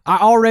over, I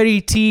already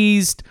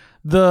teased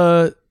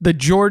the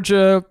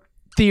Georgia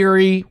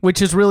theory,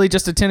 which is really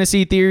just a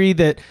Tennessee theory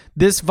that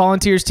this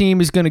Volunteers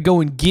team is going to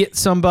go and get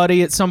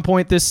somebody at some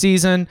point this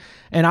season.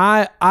 And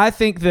I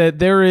think that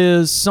there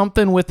is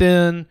something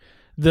within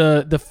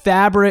the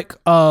fabric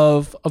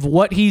of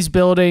what he's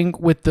building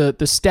with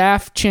the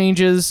staff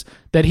changes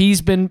that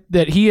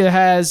he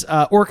has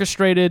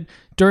orchestrated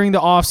during the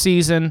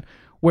offseason,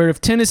 where if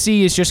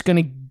Tennessee is just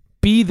going to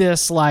be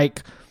this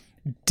like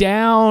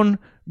down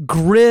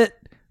grit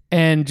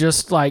and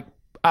just like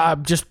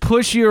just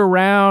push you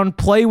around,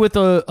 play with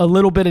a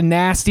little bit of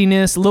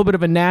nastiness, a little bit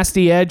of a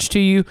nasty edge to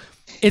you.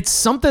 It's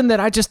something that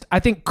I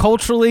think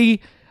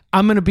culturally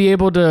I'm going to be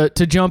able to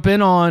jump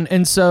in on.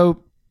 And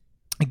so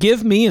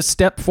give me a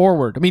step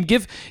forward. I mean,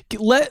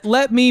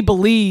 let me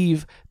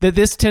believe that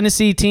this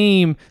Tennessee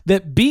team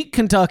that beat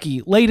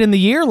Kentucky late in the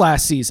year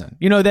last season,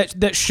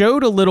 that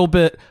showed a little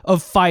bit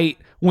of fight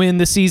when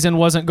the season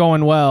wasn't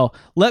going well.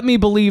 Let me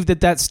believe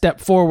that step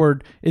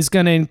forward is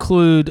going to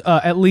include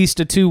at least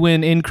a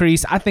 2-win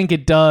increase. I think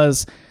it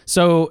does.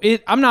 So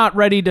I'm not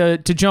ready to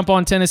jump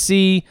on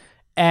Tennessee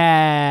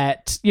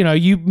at,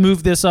 you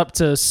move this up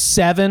to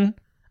 7.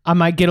 I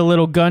might get a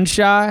little gun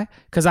shy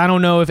because I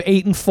don't know if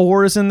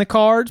 8-4 is in the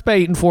cards, but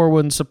 8-4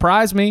 wouldn't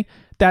surprise me.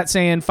 That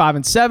saying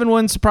 5-7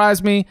 wouldn't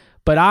surprise me,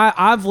 but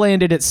I've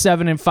landed at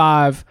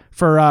 7-5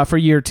 for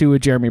year 2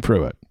 with Jeremy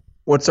Pruitt.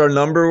 What's our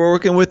number we're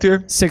working with here?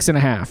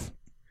 6.5.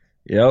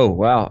 Yo,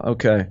 wow.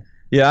 Okay.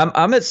 Yeah,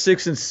 I'm at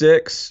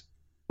 6-6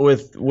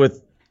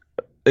 with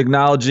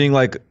acknowledging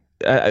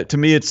to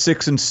me it's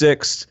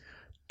 6-6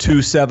 to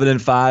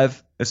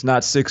 7-5. It's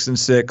not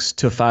 6-6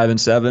 to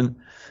 5-7.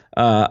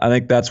 I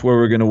think that's where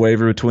we're going to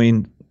waver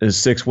between is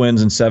 6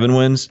 wins and 7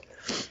 wins.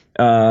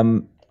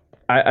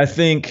 I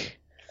think.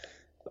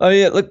 Oh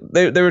yeah, look,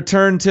 they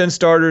returned 10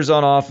 starters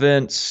on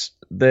offense.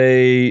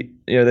 They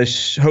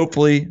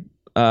hopefully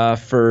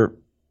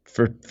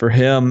for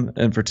him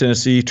and for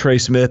Tennessee, Trey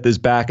Smith is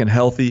back and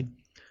healthy.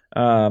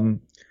 I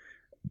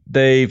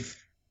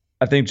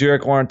think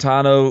Jarek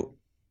Guarantano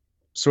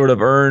sort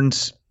of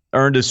earned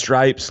his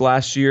stripes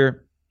last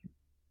year.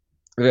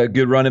 We got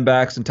good running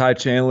backs and Ty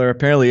Chandler.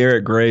 Apparently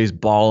Eric Gray's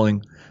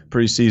balling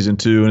preseason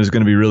too and is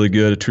going to be really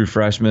good, a true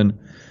freshman.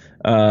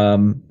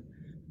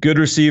 Good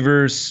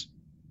receivers.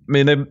 I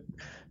mean,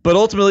 but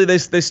ultimately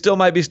they still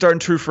might be starting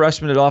true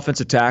freshmen at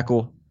offensive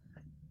tackle.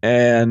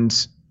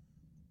 And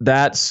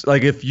that's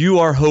if you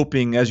are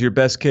hoping as your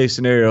best case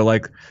scenario,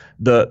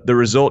 the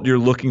result you're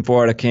looking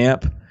for at a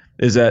camp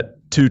is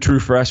that 2 true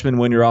freshmen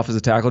win your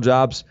offensive tackle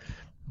jobs.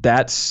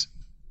 That's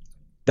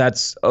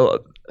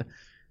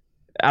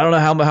I don't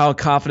know how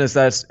confidence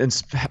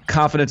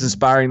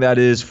inspiring that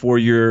is for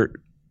your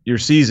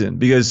season,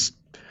 because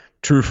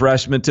true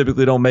freshmen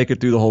typically don't make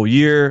it through the whole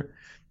year.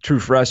 True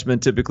freshmen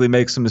typically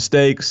make some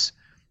mistakes.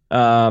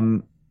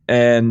 And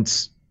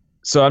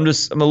so I'm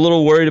a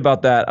little worried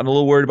about that. I'm a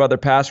little worried about their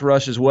pass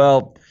rush as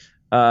well.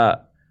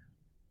 So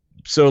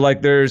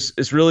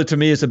it's really, to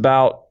me, it's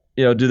about,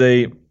 do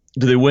they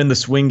win the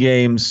swing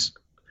games,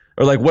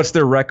 or what's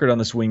their record on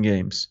the swing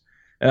games?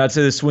 And I'd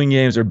say the swing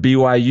games are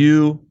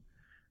BYU,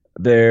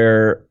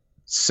 they're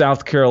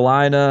South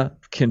Carolina,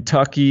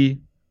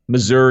 Kentucky,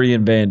 Missouri,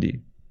 and Vandy.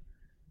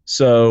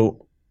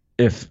 So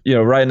if,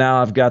 right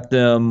now I've got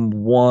them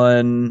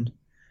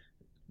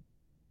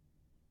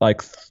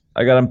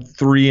I got them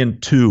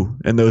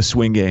 3-2 in those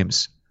swing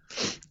games,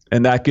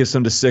 and that gets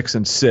them to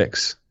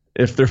 6-6.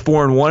 If they're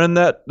 4-1 in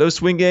those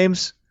swing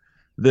games,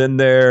 then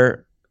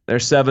they're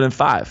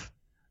 7-5.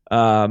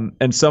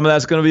 And some of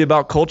that's going to be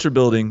about culture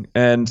building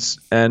and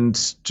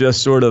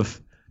just sort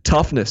of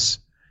toughness.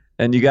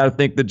 And you got to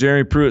think that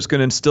Jeremy Pruitt's going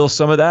to instill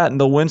some of that, and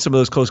they'll win some of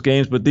those close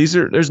games. But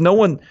there's no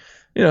one,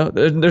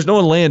 there's no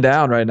one laying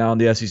down right now in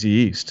the SEC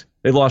East.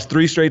 They've lost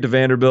 3 straight to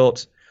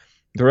Vanderbilt.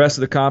 The rest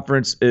of the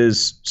conference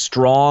is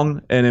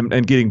strong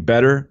and getting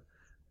better.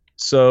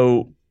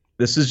 So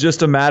this is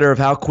just a matter of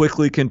how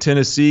quickly can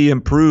Tennessee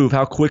improve?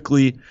 How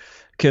quickly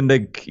can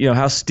they,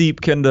 how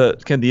steep can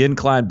the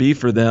incline be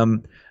for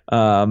them?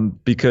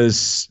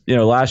 Because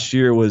last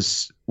year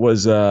was they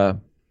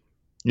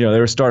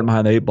were starting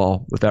behind the 8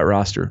 ball with that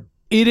roster.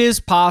 It is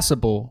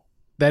possible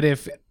that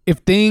if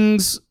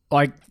things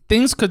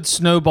could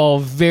snowball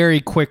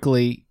very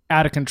quickly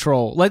out of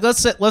control.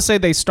 Let's say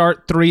they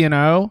start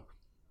 3-0,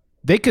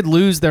 they could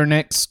lose their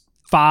next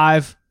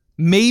 5,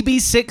 maybe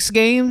 6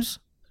 games.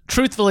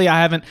 Truthfully, I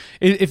haven't.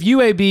 If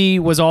UAB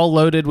was all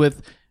loaded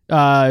with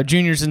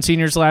juniors and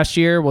seniors last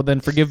year, well,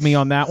 then forgive me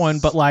on that one.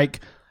 But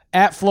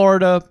at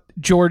Florida,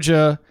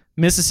 Georgia,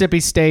 Mississippi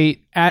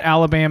State, at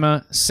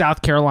Alabama,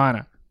 South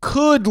Carolina,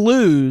 could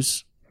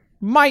lose,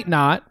 might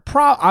not.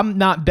 I'm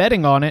not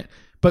betting on it,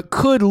 but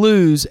could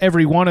lose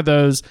every one of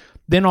those.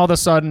 Then all of a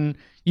sudden,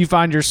 you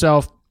find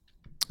yourself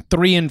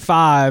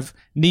 3-5,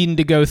 needing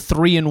to go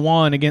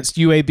 3-1 against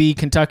UAB,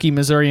 Kentucky,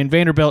 Missouri, and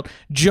Vanderbilt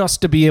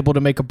just to be able to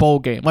make a bowl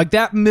game.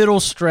 That middle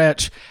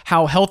stretch,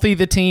 how healthy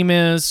the team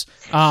is,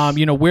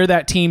 where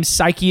that team's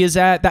psyche is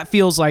at, that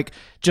feels like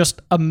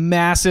just a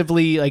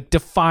massively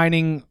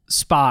defining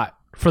spot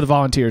for the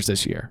Volunteers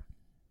this year.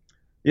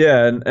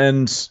 Yeah,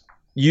 and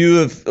you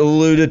have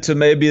alluded to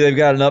maybe they've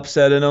got an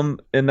upset in them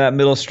in that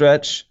middle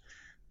stretch.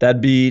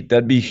 That'd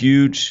be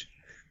huge.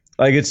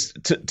 It's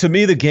to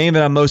me, the game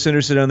that I'm most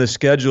interested in on the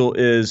schedule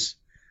is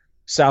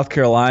South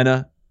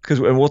Carolina,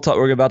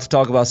 we're about to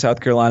talk about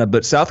South Carolina,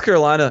 but South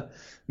Carolina,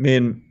 I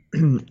mean,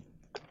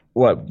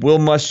 Will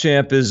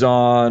Muschamp is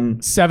on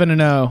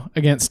 7-0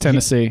 against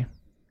Tennessee.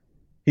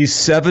 He's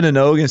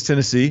 7-0 against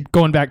Tennessee,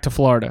 going back to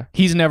Florida.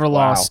 He's never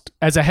lost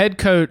as a head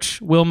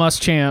coach. Will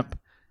Muschamp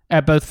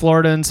at both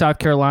Florida and South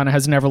Carolina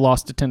has never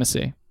lost to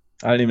Tennessee.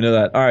 I didn't even know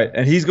that. All right,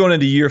 and he's going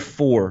into year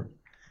 4,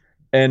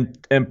 and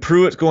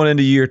Pruitt's going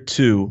into year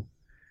 2.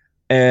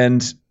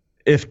 And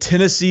if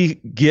Tennessee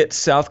gets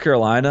South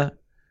Carolina,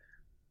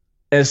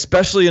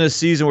 especially in a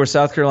season where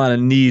South Carolina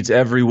needs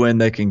every win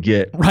they can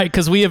get. Right,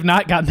 because we have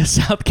not gotten to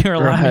South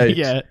Carolina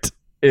yet.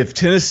 If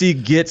Tennessee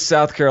gets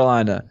South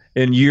Carolina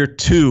in year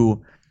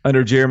 2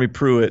 under Jeremy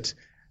Pruitt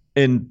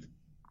in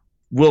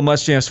Will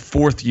Muschamp's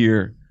 4th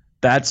year,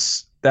 that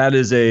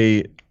is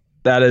a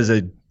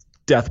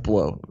death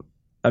blow.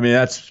 I mean,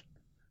 I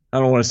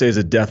don't want to say it's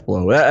a death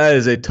blow. That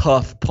is a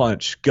tough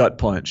punch, gut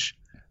punch.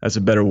 That's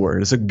a better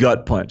word. It's a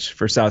gut punch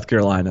for South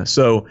Carolina.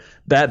 So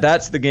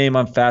that's the game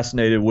I'm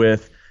fascinated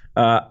with.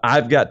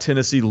 I've got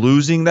Tennessee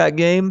losing that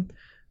game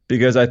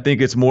because I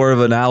think it's more of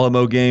an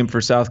Alamo game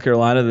for South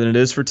Carolina than it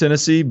is for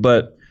Tennessee.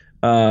 But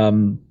I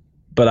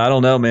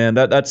don't know, man.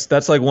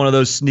 That's like one of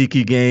those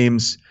sneaky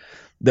games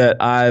that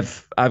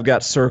I've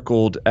got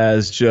circled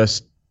as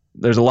just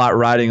there's a lot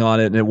riding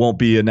on it, and it won't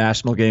be a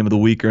national game of the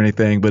week or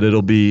anything, but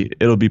it'll be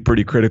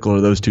pretty critical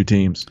to those two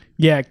teams.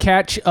 Yeah,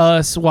 catch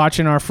us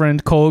watching our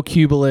friend Cole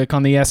Kubelik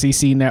on the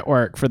SEC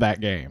network for that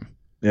game.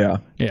 Yeah.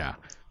 Yeah.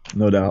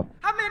 No doubt.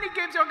 How many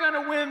games y'all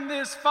going to win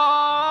this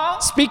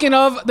fall? Speaking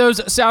of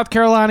those South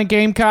Carolina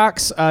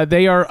Gamecocks,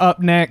 they are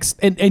up next.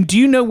 And do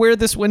you know where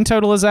this win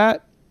total is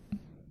at?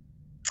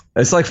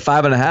 It's like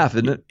 5.5,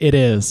 isn't it? It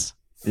is.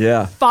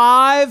 Yeah.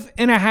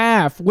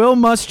 5.5. Will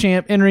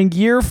Muschamp entering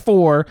year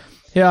 4.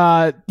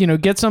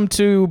 Gets them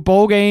to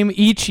bowl game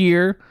each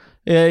year.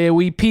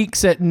 We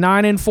peaks at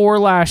 9-4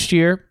 last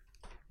year.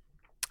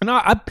 And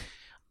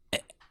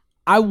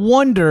I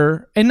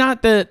wonder, and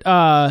not that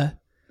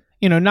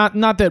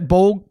not that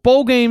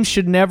bowl games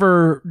should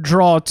never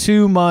draw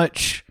too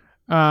much.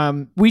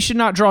 We should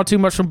not draw too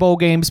much from bowl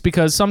games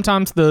because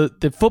sometimes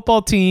the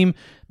football team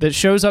that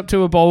shows up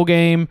to a bowl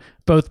game,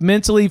 both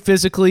mentally,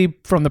 physically,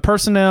 from the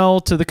personnel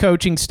to the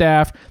coaching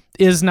staff,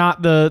 is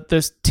not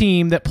the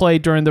team that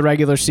played during the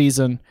regular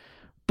season.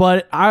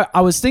 But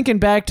I was thinking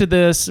back to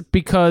this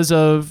because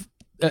of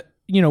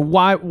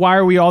why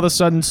are we all of a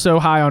sudden so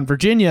high on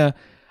Virginia?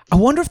 I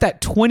wonder if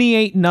that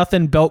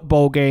 28-0 Belk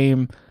Bowl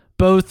game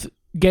both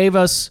gave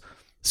us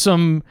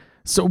some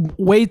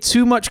way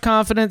too much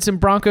confidence in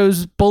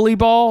Broncos bully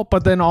ball,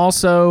 but then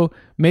also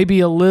maybe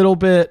a little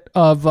bit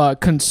of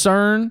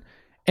concern.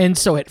 And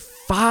so at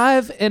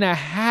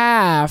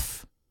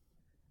 5.5,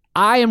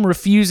 I am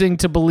refusing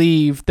to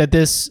believe that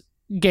this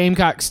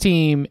Gamecocks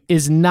team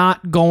is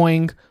not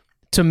going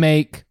to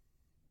make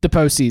the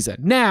postseason.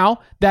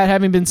 Now, that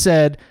having been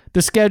said,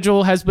 the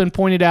schedule has been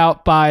pointed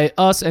out by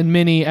us and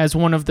many as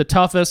one of the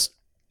toughest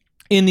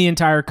in the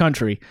entire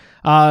country.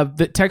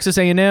 The Texas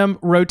A&M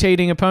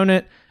rotating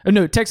opponent,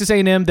 Texas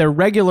A&M, their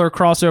regular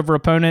crossover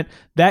opponent,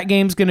 that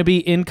game's going to be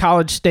in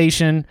College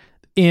Station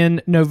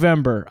in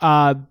November.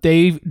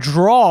 They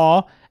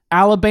draw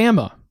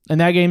Alabama, and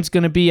that game's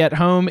going to be at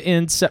home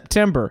in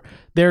September.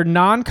 Their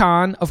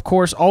non-con, of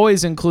course,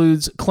 always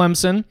includes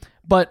Clemson,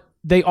 but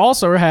they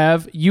also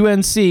have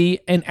UNC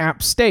and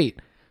App State.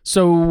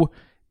 So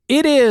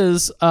it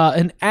is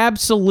an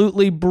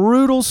absolutely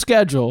brutal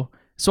schedule.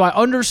 So I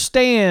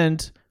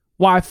understand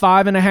why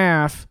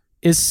 5.5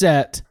 is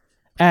set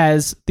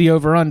as the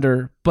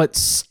over-under, but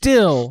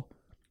still,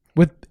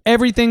 with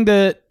everything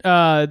that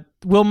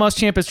Will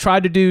Muschamp has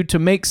tried to do to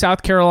make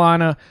South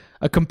Carolina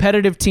a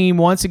competitive team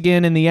once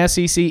again in the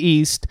SEC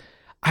East,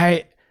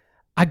 I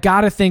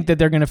got to think that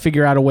they're going to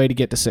figure out a way to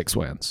get to 6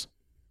 wins.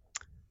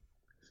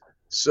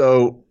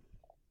 So,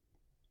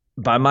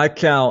 by my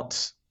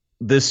count,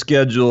 this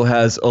schedule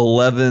has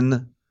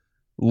 11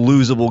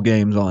 losable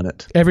games on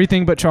it.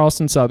 Everything but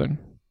Charleston Southern.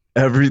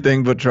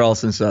 Everything but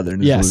Charleston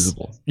Southern is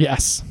losable.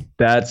 Yes.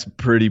 That's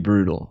pretty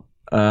brutal.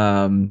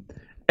 And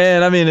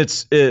I mean,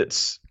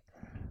 it's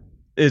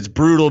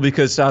brutal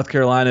because South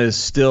Carolina is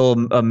still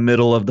a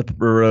middle of the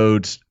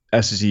road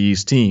SEC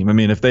East team. I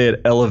mean, if they had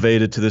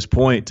elevated to this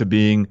point to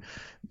being,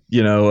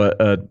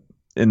 locked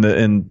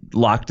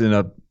in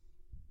a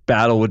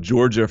battle with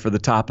Georgia for the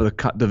top of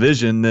the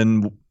division,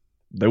 then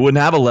they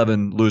wouldn't have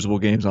 11 losable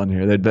games on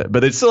here. But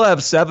they'd still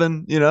have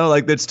 7.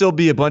 There'd still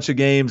be a bunch of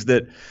games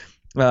that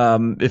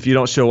if you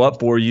don't show up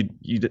for,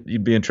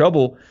 you'd be in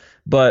trouble.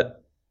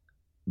 But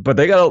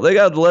they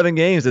got 11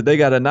 games that they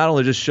got to not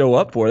only just show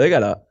up for, they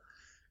got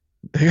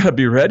to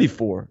be ready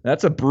for.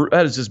 That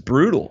is just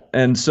brutal.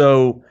 And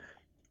so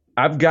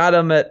I've got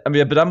them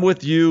but I'm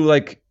with you.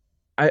 Like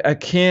I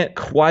can't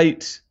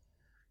quite.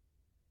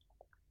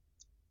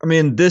 I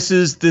mean, this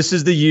is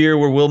the year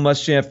where Will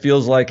Muschamp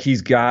feels like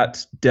he's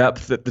got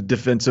depth at the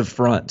defensive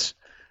front.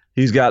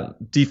 He's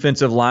got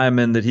defensive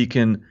linemen that he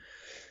can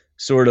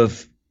sort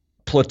of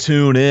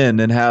platoon in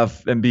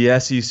and be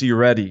SEC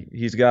ready.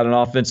 He's got an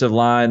offensive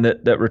line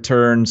that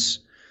returns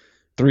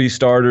 3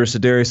 starters.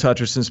 Darius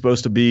Hutcherson's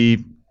supposed to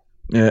be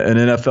an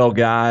NFL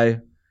guy.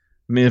 I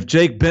mean, if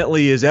Jake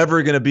Bentley is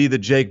ever going to be the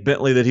Jake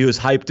Bentley that he was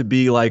hyped to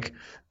be, like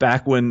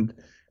back when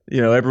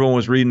everyone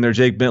was reading their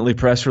Jake Bentley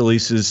press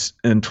now's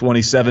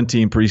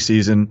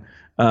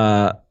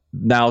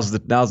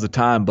the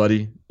time,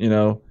 buddy.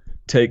 Let's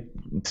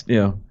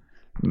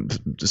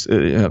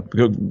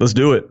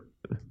do it.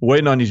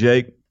 Waiting on you,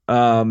 Jake.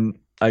 There's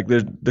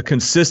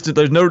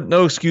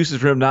no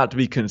excuses for him not to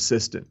be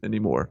consistent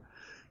anymore.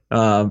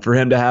 For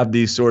him to have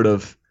these sort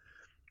of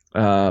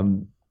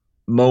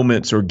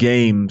moments or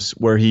games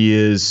where he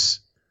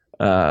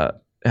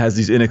has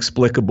these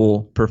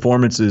inexplicable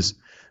performances.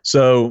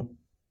 So,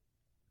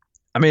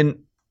 I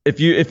mean, if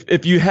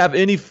you have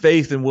any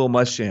faith in Will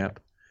Muschamp,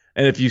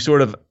 and if you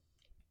sort of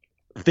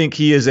think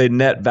he is a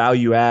net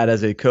value add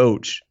as a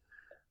coach,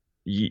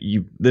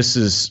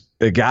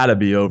 they got to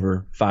be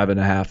over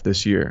 5.5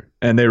 this year,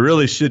 and they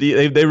really should.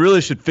 They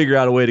really should figure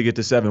out a way to get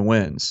to 7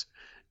 wins,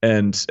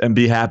 and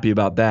be happy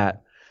about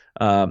that.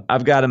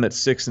 I've got them at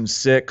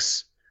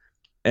 6-6,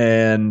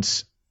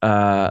 and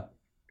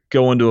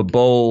going to a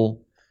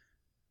bowl.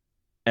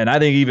 And I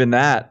think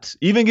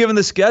even given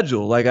the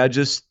schedule, like I'd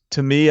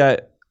be a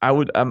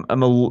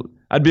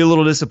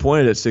little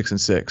disappointed at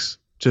 6-6.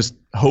 Just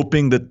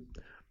hoping that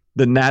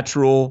the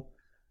natural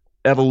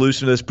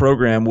evolution of this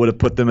program would have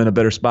put them in a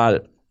better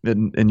spot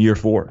in year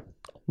 4.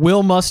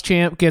 Will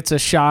Muschamp gets a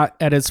shot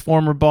at his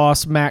former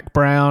boss, Mac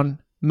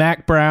Brown.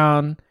 Mac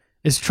Brown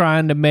is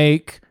trying to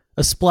make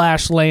a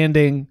splash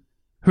landing.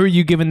 Who are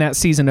you giving that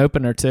season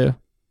opener to?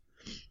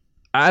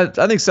 I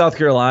think South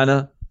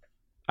Carolina.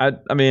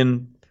 I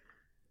mean,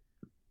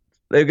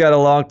 they've got a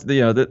long,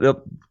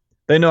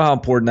 they know how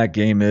important that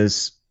game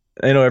is.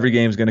 They know every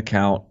game's going to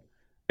count.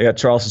 They got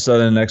Charleston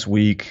Southern next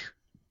week.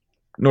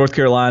 North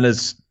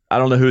Carolina's, I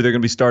don't know who they're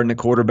going to be starting at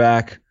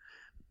quarterback.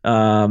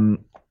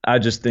 I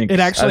just think it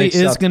actually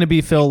is going to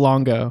be Phil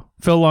Longo.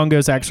 Phil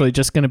Longo's actually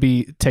just going to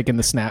be taking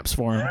the snaps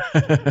for him.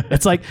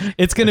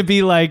 It's going to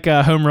be like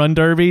home run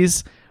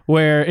derbies,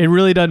 where it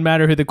really doesn't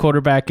matter who the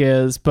quarterback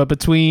is, but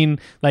between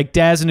like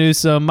Daz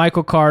Newsome,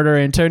 Michael Carter,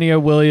 Antonio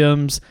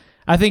Williams,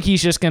 I think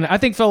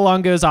Phil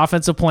Longo's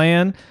offensive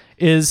plan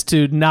is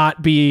to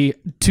not be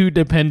too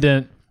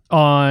dependent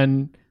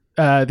on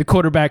the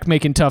quarterback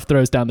making tough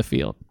throws down the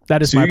field.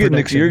 That is my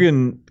prediction. You're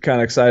getting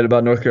kind of excited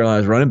about North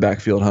Carolina's running back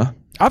field, huh?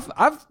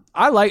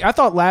 I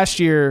thought last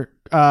year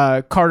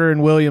Carter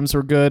and Williams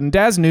were good, and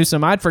Daz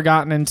Newsome I'd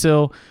forgotten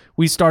until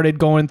we started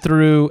going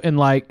through and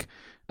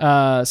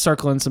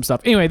circling some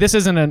stuff. Anyway, this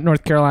isn't a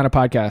North Carolina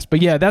podcast,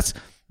 but yeah, that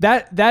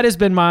has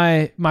been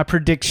my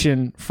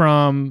prediction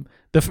from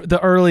the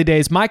early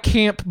days. My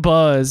camp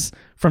buzz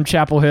from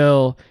Chapel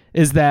Hill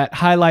is that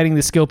highlighting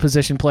the skill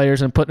position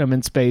players and putting them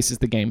in space is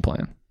the game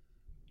plan.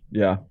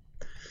 Yeah.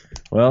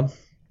 Well,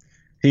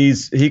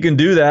 he can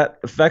do that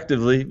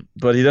effectively,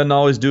 but he doesn't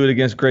always do it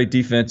against great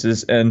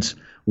defenses. And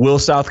will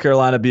South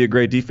Carolina be a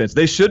great defense?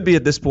 They should be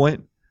at this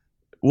point.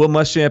 Will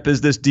Muschamp is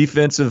this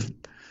defensive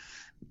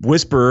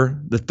whisperer,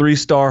 the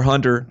 3-star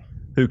hunter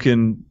who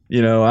can,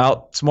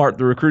 outsmart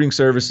the recruiting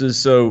services.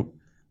 So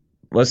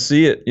let's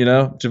see it.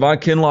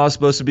 Javon Kinlaw is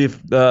supposed to be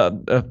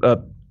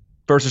a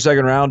first or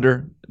second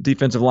rounder,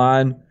 defensive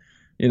line.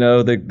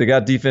 They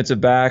got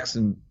defensive backs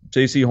and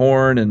J.C.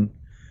 Horn and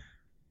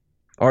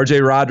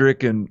R.J.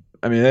 Roderick, and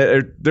I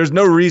mean, there's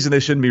no reason they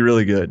shouldn't be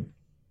really good.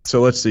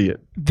 So let's see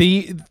it.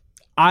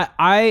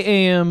 I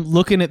am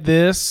looking at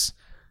this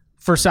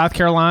for South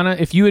Carolina.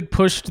 If you had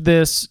pushed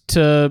this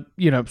to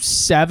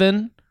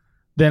 7,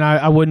 then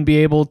I wouldn't be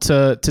able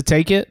to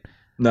take it.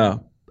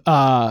 No.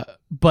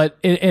 But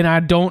I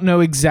don't know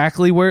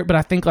exactly where, but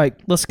I think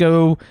let's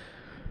go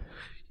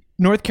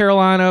North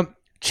Carolina,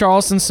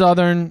 Charleston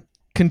Southern,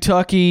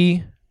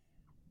 Kentucky,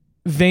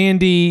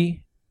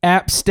 Vandy,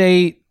 App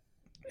State,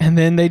 and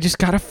then they just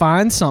got to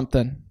find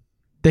something.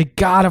 They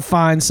got to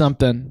find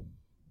something.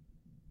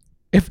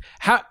 If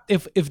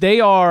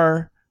they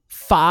are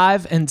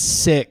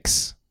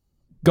 5-6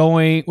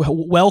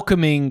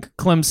 welcoming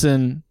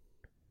Clemson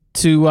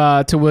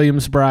to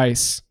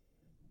Williams-Brice,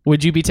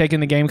 would you be taking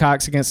the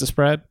Gamecocks against the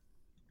spread?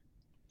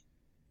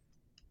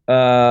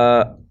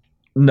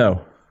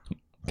 No.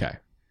 Okay.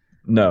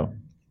 No.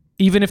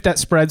 Even if that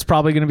spread's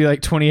probably going to be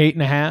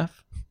 28.5?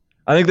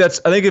 I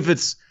think if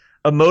it's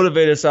a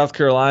motivated South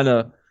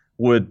Carolina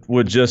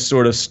would just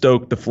sort of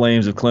stoke the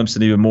flames of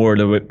Clemson even more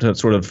to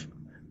sort of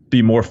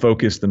be more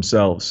focused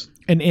themselves.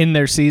 And in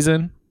their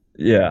season?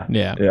 Yeah.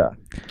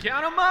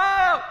 Count them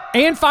out!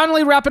 And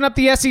finally, wrapping up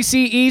the SEC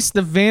East,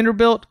 the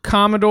Vanderbilt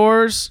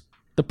Commodores,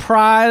 the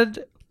pride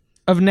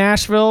of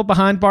Nashville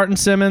behind Barton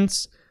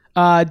Simmons.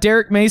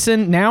 Derek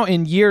Mason now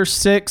in year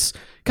 6,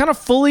 kind of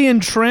fully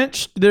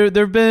entrenched. There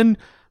have been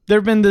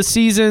the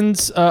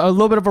seasons a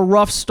little bit of a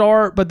rough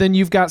start, but then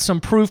you've got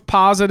some proof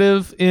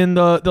positive in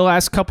the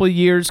last couple of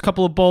years,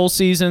 couple of bowl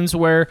seasons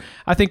where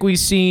I think we've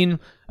seen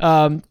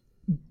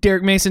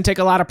Derek Mason take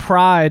a lot of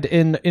pride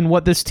in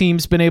what this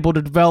team's been able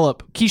to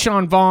develop.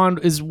 Keyshawn Vaughn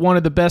is one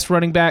of the best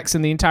running backs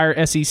in the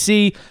entire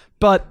SEC,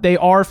 but they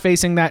are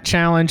facing that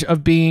challenge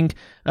of being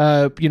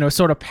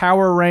sort of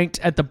power ranked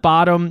at the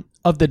bottom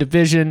of the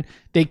division.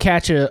 They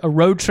catch a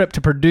road trip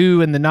to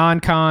Purdue in the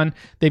non-con.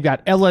 They've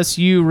got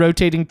LSU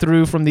rotating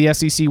through from the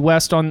SEC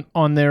West on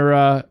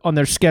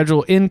their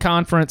schedule in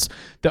conference.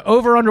 The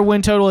over/under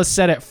win total is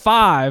set at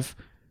 5.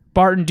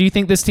 Barton, do you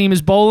think this team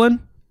is bowling?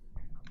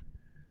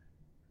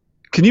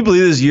 Can you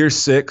believe this is year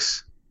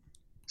 6?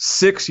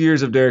 6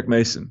 years of Derek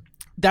Mason.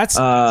 That's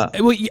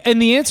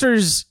and the answer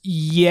is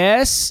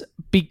yes,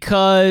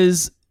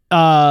 because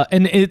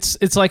And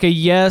it's like a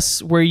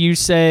yes where you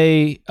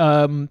say,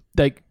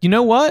 like, you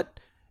know what?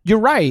 You're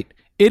right.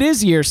 It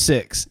is year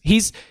 6.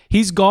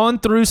 He's gone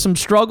through some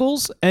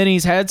struggles and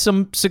he's had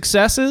some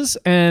successes,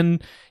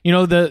 and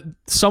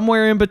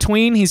somewhere in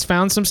between he's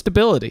found some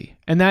stability,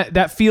 and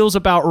that feels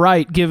about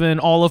right given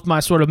all of my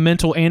sort of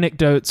mental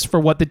anecdotes for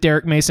what the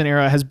Derek Mason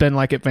era has been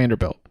like at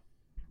Vanderbilt.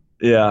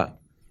 Yeah.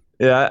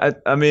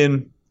 I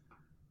mean,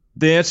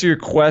 the answer to your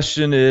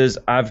question is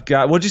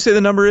what'd you say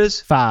the number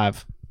is?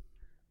 5.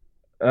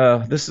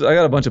 I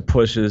got a bunch of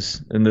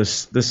pushes in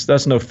this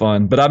that's no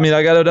fun. But I mean,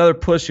 I got another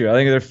push here. I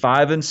think they're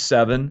 5 and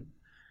 7,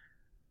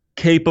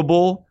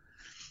 capable,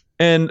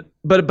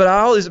 but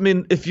I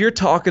mean, if you're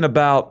talking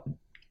about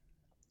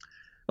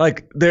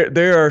like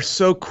they are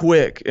so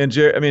quick, and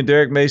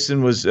Derek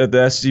Mason was at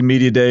the SEC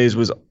Media Days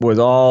was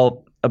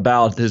all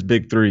about his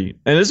big 3,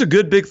 and it's a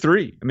good big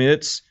 3. I mean,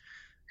 it's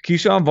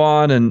Keyshawn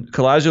Vaughn and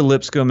Kalijah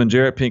Lipscomb and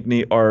Jarrett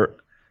Pinkney are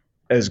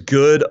as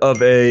good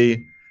of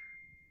a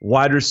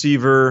wide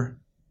receiver,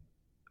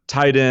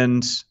 tight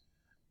ends,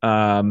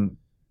 running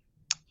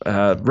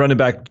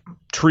back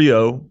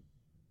trio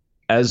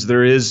as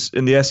there is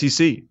in the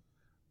SEC.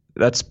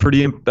 That's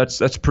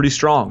pretty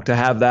strong to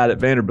have that at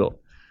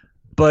Vanderbilt.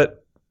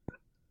 But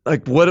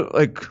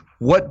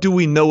what do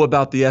we know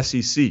about the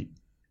SEC?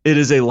 It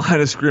is a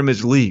line of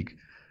scrimmage league.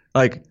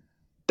 Like,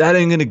 that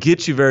ain't going to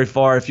get you very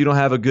far if you don't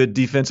have a good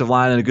defensive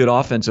line and a good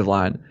offensive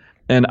line.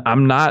 And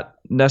I'm not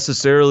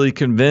necessarily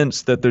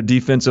convinced that their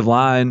defensive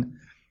line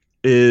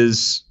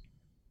is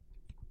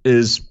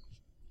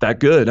that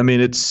good. I mean,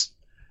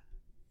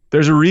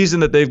 there's a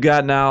reason that they've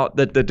got now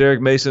that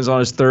Derek Mason's on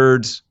his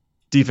 3rd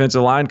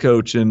defensive line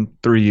coach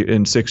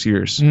in 6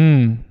 years.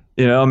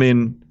 I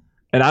mean,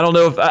 and I don't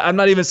know if I'm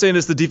not even saying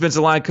it's the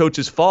defensive line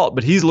coach's fault,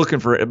 but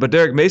but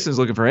Derek Mason's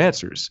looking for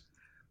answers.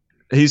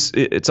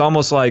 It's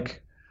almost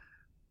like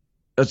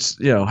it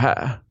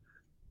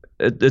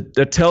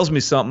tells me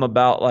something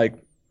about like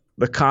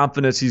the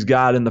confidence he's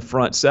got in the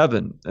front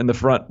 7 and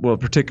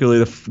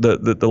particularly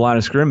the line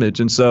of scrimmage.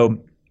 And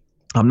so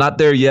I'm not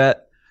there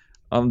yet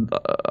on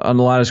the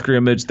line of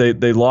scrimmage.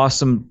 They lost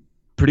some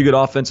pretty good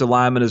offensive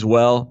linemen as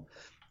well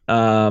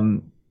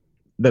that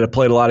have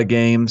played a lot of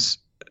games.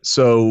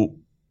 So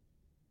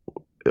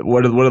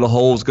what are the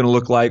holes going to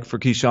look like for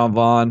Keyshawn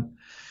Vaughn?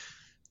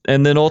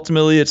 And then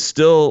ultimately this is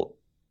still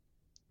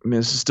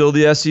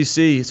the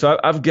SEC. So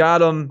I've got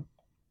them.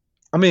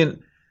 I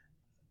mean,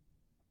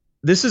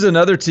 this is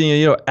another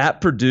team,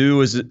 at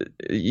Purdue,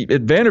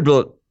 at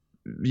Vanderbilt,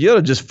 you got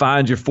to just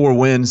find your 4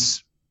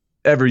 wins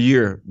every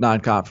year,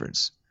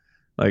 non-conference.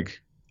 Like,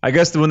 I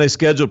guess when they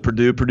scheduled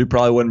Purdue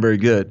probably wasn't very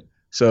good.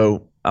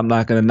 So I'm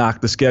not going to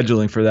knock the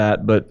scheduling for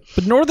that. But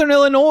Northern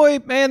Illinois,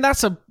 man,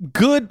 that's a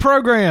good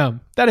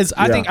program. That is,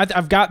 I think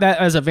I've got that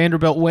as a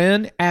Vanderbilt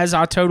win as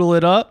I total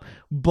it up.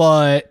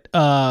 But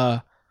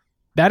that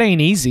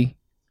ain't easy.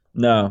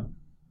 No.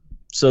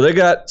 So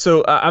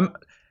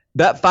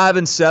that 5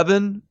 and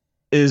 7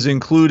 is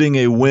including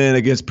a win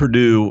against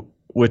Purdue,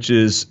 which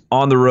is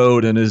on the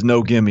road and is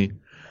no gimme.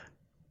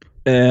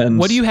 And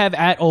what do you have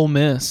at Ole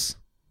Miss?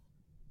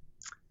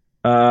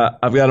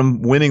 I've got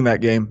them winning that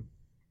game.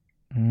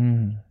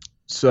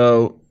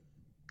 So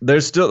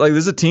there's still this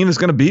is a team that's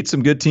going to beat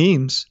some good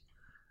teams.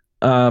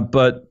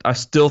 But I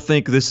still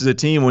think this is a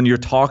team, when you're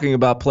talking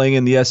about playing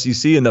in the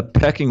SEC in the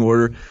pecking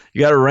order, you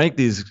got to rank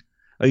these.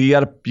 You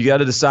got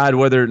to decide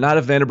whether, not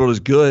if Vanderbilt is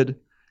good,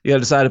 you got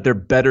to decide if they're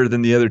better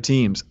than the other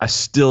teams. I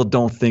still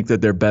don't think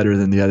that they're better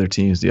than the other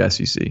teams, the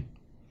SEC.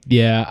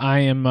 Yeah,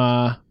 I'm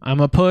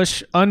a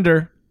push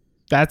under.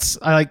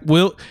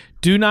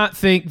 Do not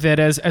think that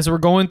as we're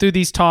going through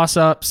these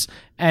toss-ups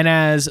and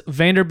as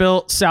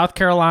Vanderbilt, South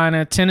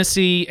Carolina,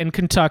 Tennessee, and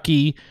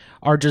Kentucky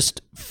are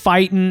just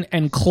fighting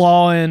and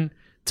clawing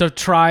to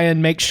try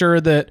and make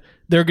sure that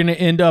they're going to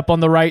end up on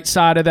the right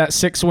side of that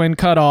 6-win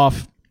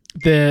cutoff,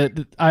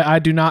 that I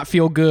do not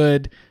feel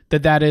good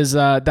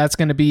that's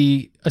going to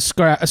be a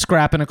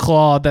scrap and a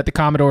claw that the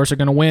Commodores are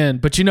going to win.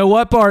 But you know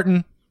what, Barton?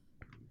 You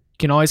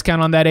can always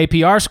count on that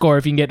APR score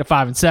if you can get to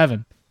 5 and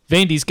 7.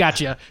 Vandy's got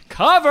you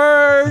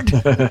covered.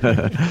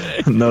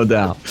 No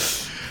doubt.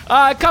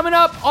 Coming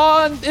up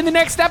in the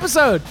next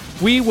episode,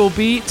 we will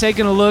be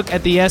taking a look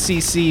at the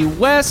SEC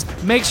West.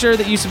 Make sure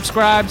that you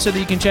subscribe so that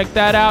you can check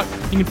that out.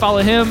 You can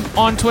follow him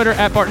on Twitter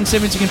at Barton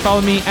Simmons. You can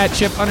follow me at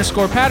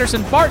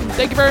Chip_Patterson. Barton,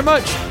 thank you very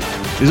much.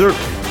 Yes,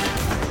 sir.